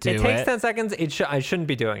 seconds to do it. it takes 10 seconds. I shouldn't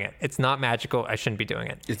be doing it. It's not magical. I shouldn't be doing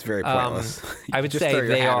it. It's very pointless. I You would just say throw your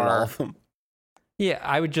they hat at all are- of them. Yeah,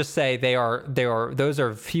 I would just say those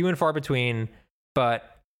are few and far between,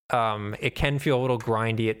 but it can feel a little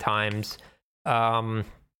grindy at times.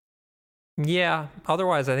 Yeah,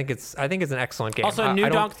 otherwise I think it's an excellent game. Also, I New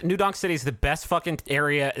don't- Donk City is the best fucking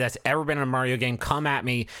area that's ever been in a Mario game. Come at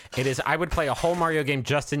me. It is. I would play a whole Mario game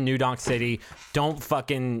just in New Donk City. Don't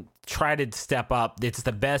fucking try to step up. It's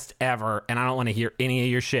the best ever, and I don't want to hear any of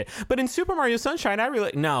your shit. But in Super Mario Sunshine,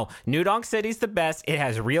 no. New Donk City's the best. It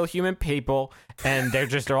has real human people, and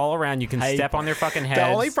they're all around. You can step on their fucking heads. The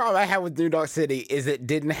only problem I have with New Donk City is it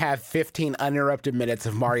didn't have 15 uninterrupted minutes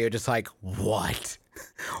of Mario just like, what?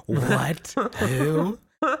 What? Who?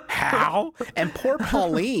 How? And poor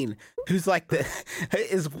Pauline, who's like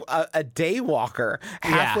is a day walker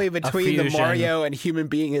halfway a between the fusion. Mario and human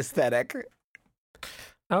being aesthetic.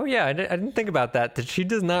 Oh yeah, I didn't think about that. That she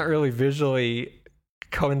does not really visually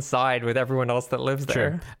coincide with everyone else that lives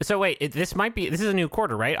there. So wait, this is a new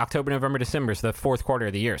quarter, right? October, November, December is the fourth quarter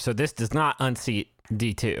of the year. So this does not unseat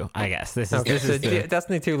D2, I guess. This is Okay, this so is the,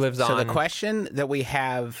 Destiny 2 lives So on. the question that we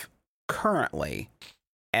have currently,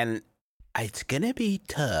 and it's gonna be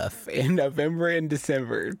tough in November and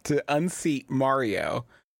December to unseat Mario.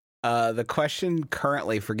 The question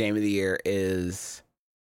currently for Game of the Year is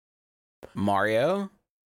Mario,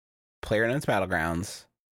 PlayerUnknown's Battlegrounds,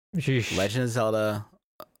 Sheesh. Legend of Zelda,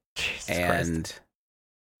 Jesus Christ. and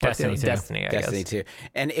Destiny 2. Destiny, I Destiny guess. 2.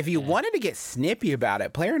 And if you wanted to get snippy about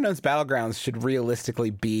it, PlayerUnknown's Battlegrounds should realistically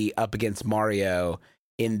be up against Mario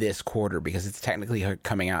in this quarter because it's technically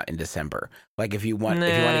coming out in December. Like if you want to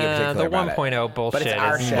get particular the about it. 1.0 bullshit. But it's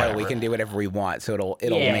our is show. whatever. We can do whatever we want, so it'll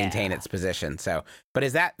Yeah. maintain its position. So, but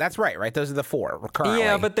that's right? Those are the 4 currently.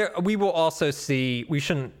 Yeah, but we will also see. We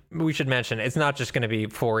should mention it's not just going to be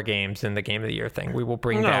 4 games in the Game of the Year thing. We will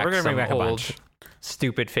bring back we're gonna some bring back a old bunch.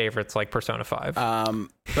 stupid favorites like Persona 5.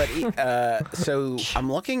 So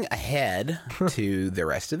I'm looking ahead to the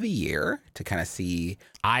rest of the year to kind of see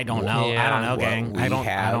I don't know. Yeah. I don't know, what gang. we I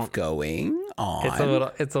have don't. going on.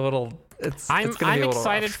 it's a little. I'm it's gonna be a little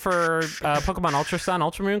excited rough. for Pokemon Ultra Sun,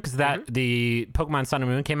 Ultra Moon because the Pokemon Sun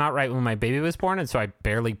and Moon came out right when my baby was born, and so I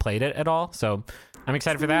barely played it at all. So I'm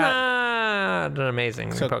excited for that. Not an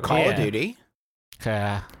amazing. So Pokemon. Call of Yeah. Duty.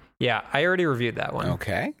 Yeah, I already reviewed that one.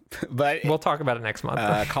 Okay, but We'll talk about it next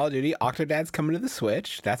month. Call of Duty Octodad's coming to the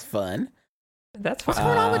Switch. That's fun. That's fine. What's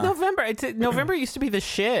going on with November? November used to be the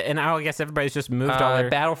shit, and now I guess everybody's just moved all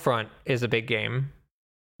their. Battlefront is a big game.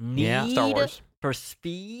 Yeah. Star Need Wars. for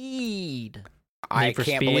Speed. I Need for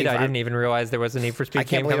can't Speed. believe I didn't even realize there was a Need for Speed I can't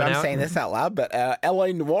game believe coming I'm out. saying this out loud, but LA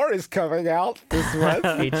Noire is coming out this month.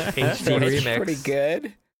 HD It's remix. pretty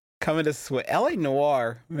good. Coming to Switch. LA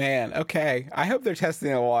Noire, man. Okay, I hope they're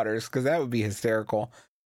testing the waters because that would be hysterical.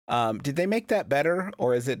 Did they make that better,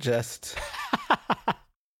 or is it just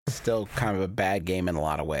still kind of a bad game in a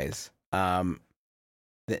lot of ways? I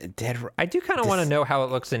do kind of want to know how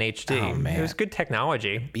it looks in HD. Oh, man. It was good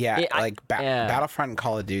technology. Yeah, Yeah, like yeah. Battlefront and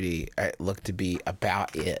Call of Duty look to be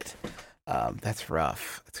about it. That's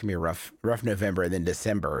rough. It's gonna be a rough November and then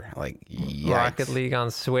December. Like yikes. Rocket League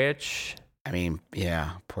on Switch. I mean,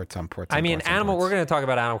 yeah, ports on. We're ports. going to talk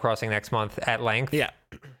about Animal Crossing next month at length. Yeah.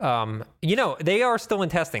 They are still in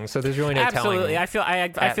testing, so there's really no Absolutely. telling. I feel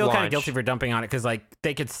at kind of launch. guilty for dumping on it because like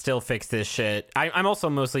they could still fix this shit. I'm also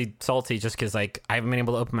mostly salty just because like I haven't been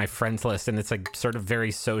able to open my friends list and it's like sort of very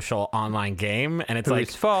social online game and it's Whose like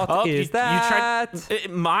fault is that? You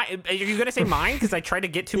tried, are you gonna say mine because I tried to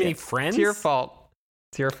get too many friends? It's your fault.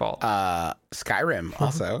 It's your fault. Skyrim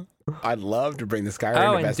also. I'd love to bring the Skyrim.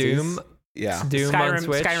 Oh, to and besties. Doom. Yeah, Doom on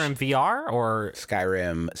Switch. Skyrim VR or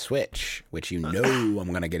Skyrim Switch, which I'm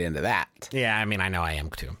gonna get into that. yeah, I mean I know I am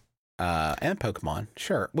too. and Pokemon.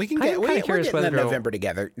 Sure, we can I'm get. kinda We're curious getting whether in it'll- November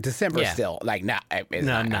together. December Yeah. still like no. It's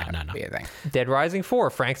No, not no, gonna no. be a thing. Dead Rising 4,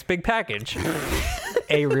 Frank's Big Package.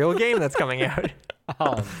 A real game that's coming out.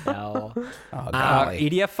 Oh no. Oh golly.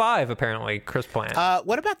 EDF 5, apparently, Chris Plant.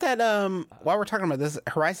 What about that? While we're talking about this,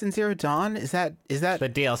 Horizon Zero Dawn is that The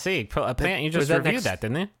DLC. Plant, you was just that reviewed next- that,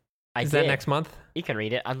 didn't you? I Is did. that next month? You can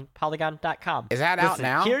read it on Polygon.com. is that out Listen,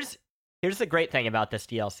 now? Here's the great thing about this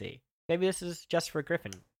DLC. Maybe this is just for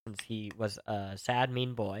Griffin, since he was a sad,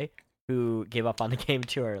 mean boy who gave up on the game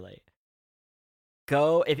too early.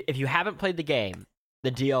 Go if you haven't played the game,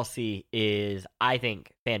 the DLC is, I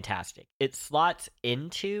think, fantastic. It slots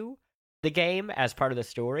into the game as part of the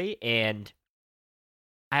story, and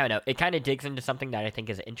I don't know, it kind of digs into something that I think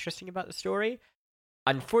is interesting about the story.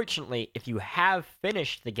 Unfortunately, if you have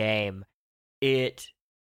finished the game, it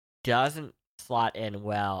doesn't slot in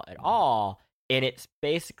well at all, and it's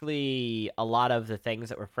basically a lot of the things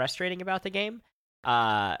that were frustrating about the game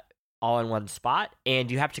all in one spot, and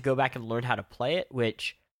you have to go back and learn how to play it,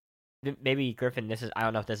 which maybe, Griffin, this is, I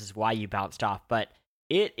don't know if this is why you bounced off, but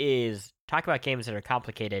it is, talk about games that are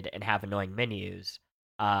complicated and have annoying menus.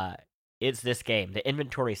 It's this game. The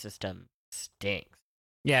inventory system stinks.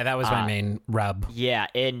 Yeah, that was my main rub. Yeah,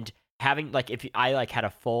 and having, like, if I like had a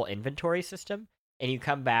full inventory system and you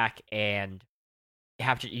come back and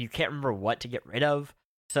you can't remember what to get rid of,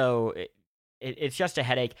 so it's just a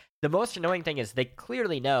headache. The most annoying thing is they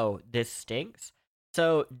clearly know this stinks,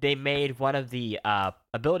 so they made one of the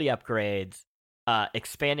ability upgrades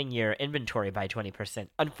expanding your inventory by 20%.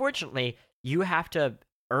 Unfortunately, you have to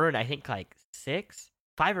earn, I think, like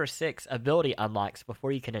 5 or 6 ability unlocks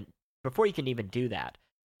before you can even do that.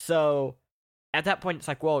 So at that point, it's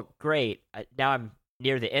like, well, great. Now I'm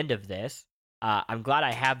near the end of this. I'm glad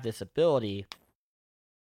I have this ability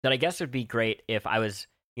that I guess would be great if I was,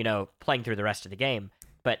 playing through the rest of the game.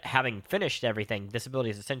 But having finished everything, this ability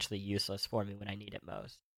is essentially useless for me when I need it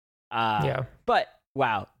most. Yeah. But,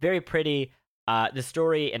 wow, very pretty. The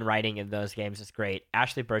story and writing in those games is great.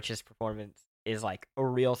 Ashley Birch's performance is like a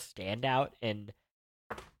real standout in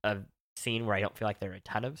a scene where I don't feel like there are a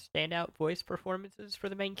ton of standout voice performances for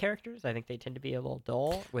the main characters. I think they tend to be a little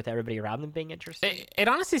dull with everybody around them being interesting. It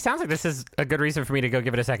honestly sounds like this is a good reason for me to go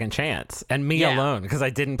give it a second chance, and me Yeah. alone, because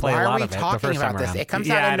I didn't play Why a are lot we of it the talking first time about this? around. It comes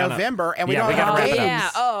Yeah, out I in don't know. November, and we Yeah, don't we have gotta wrap games. it up. Yeah.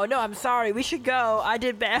 Oh, no, I'm sorry. We should go. I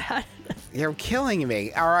did bad. You're killing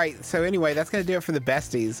me. All right. So anyway, that's going to do it for the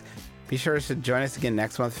besties. Be sure to join us again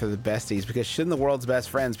next month for the besties, because shouldn't the world's best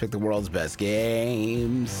friends pick the world's best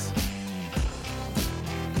games?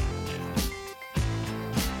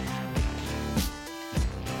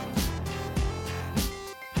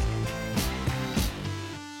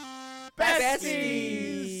 Besties!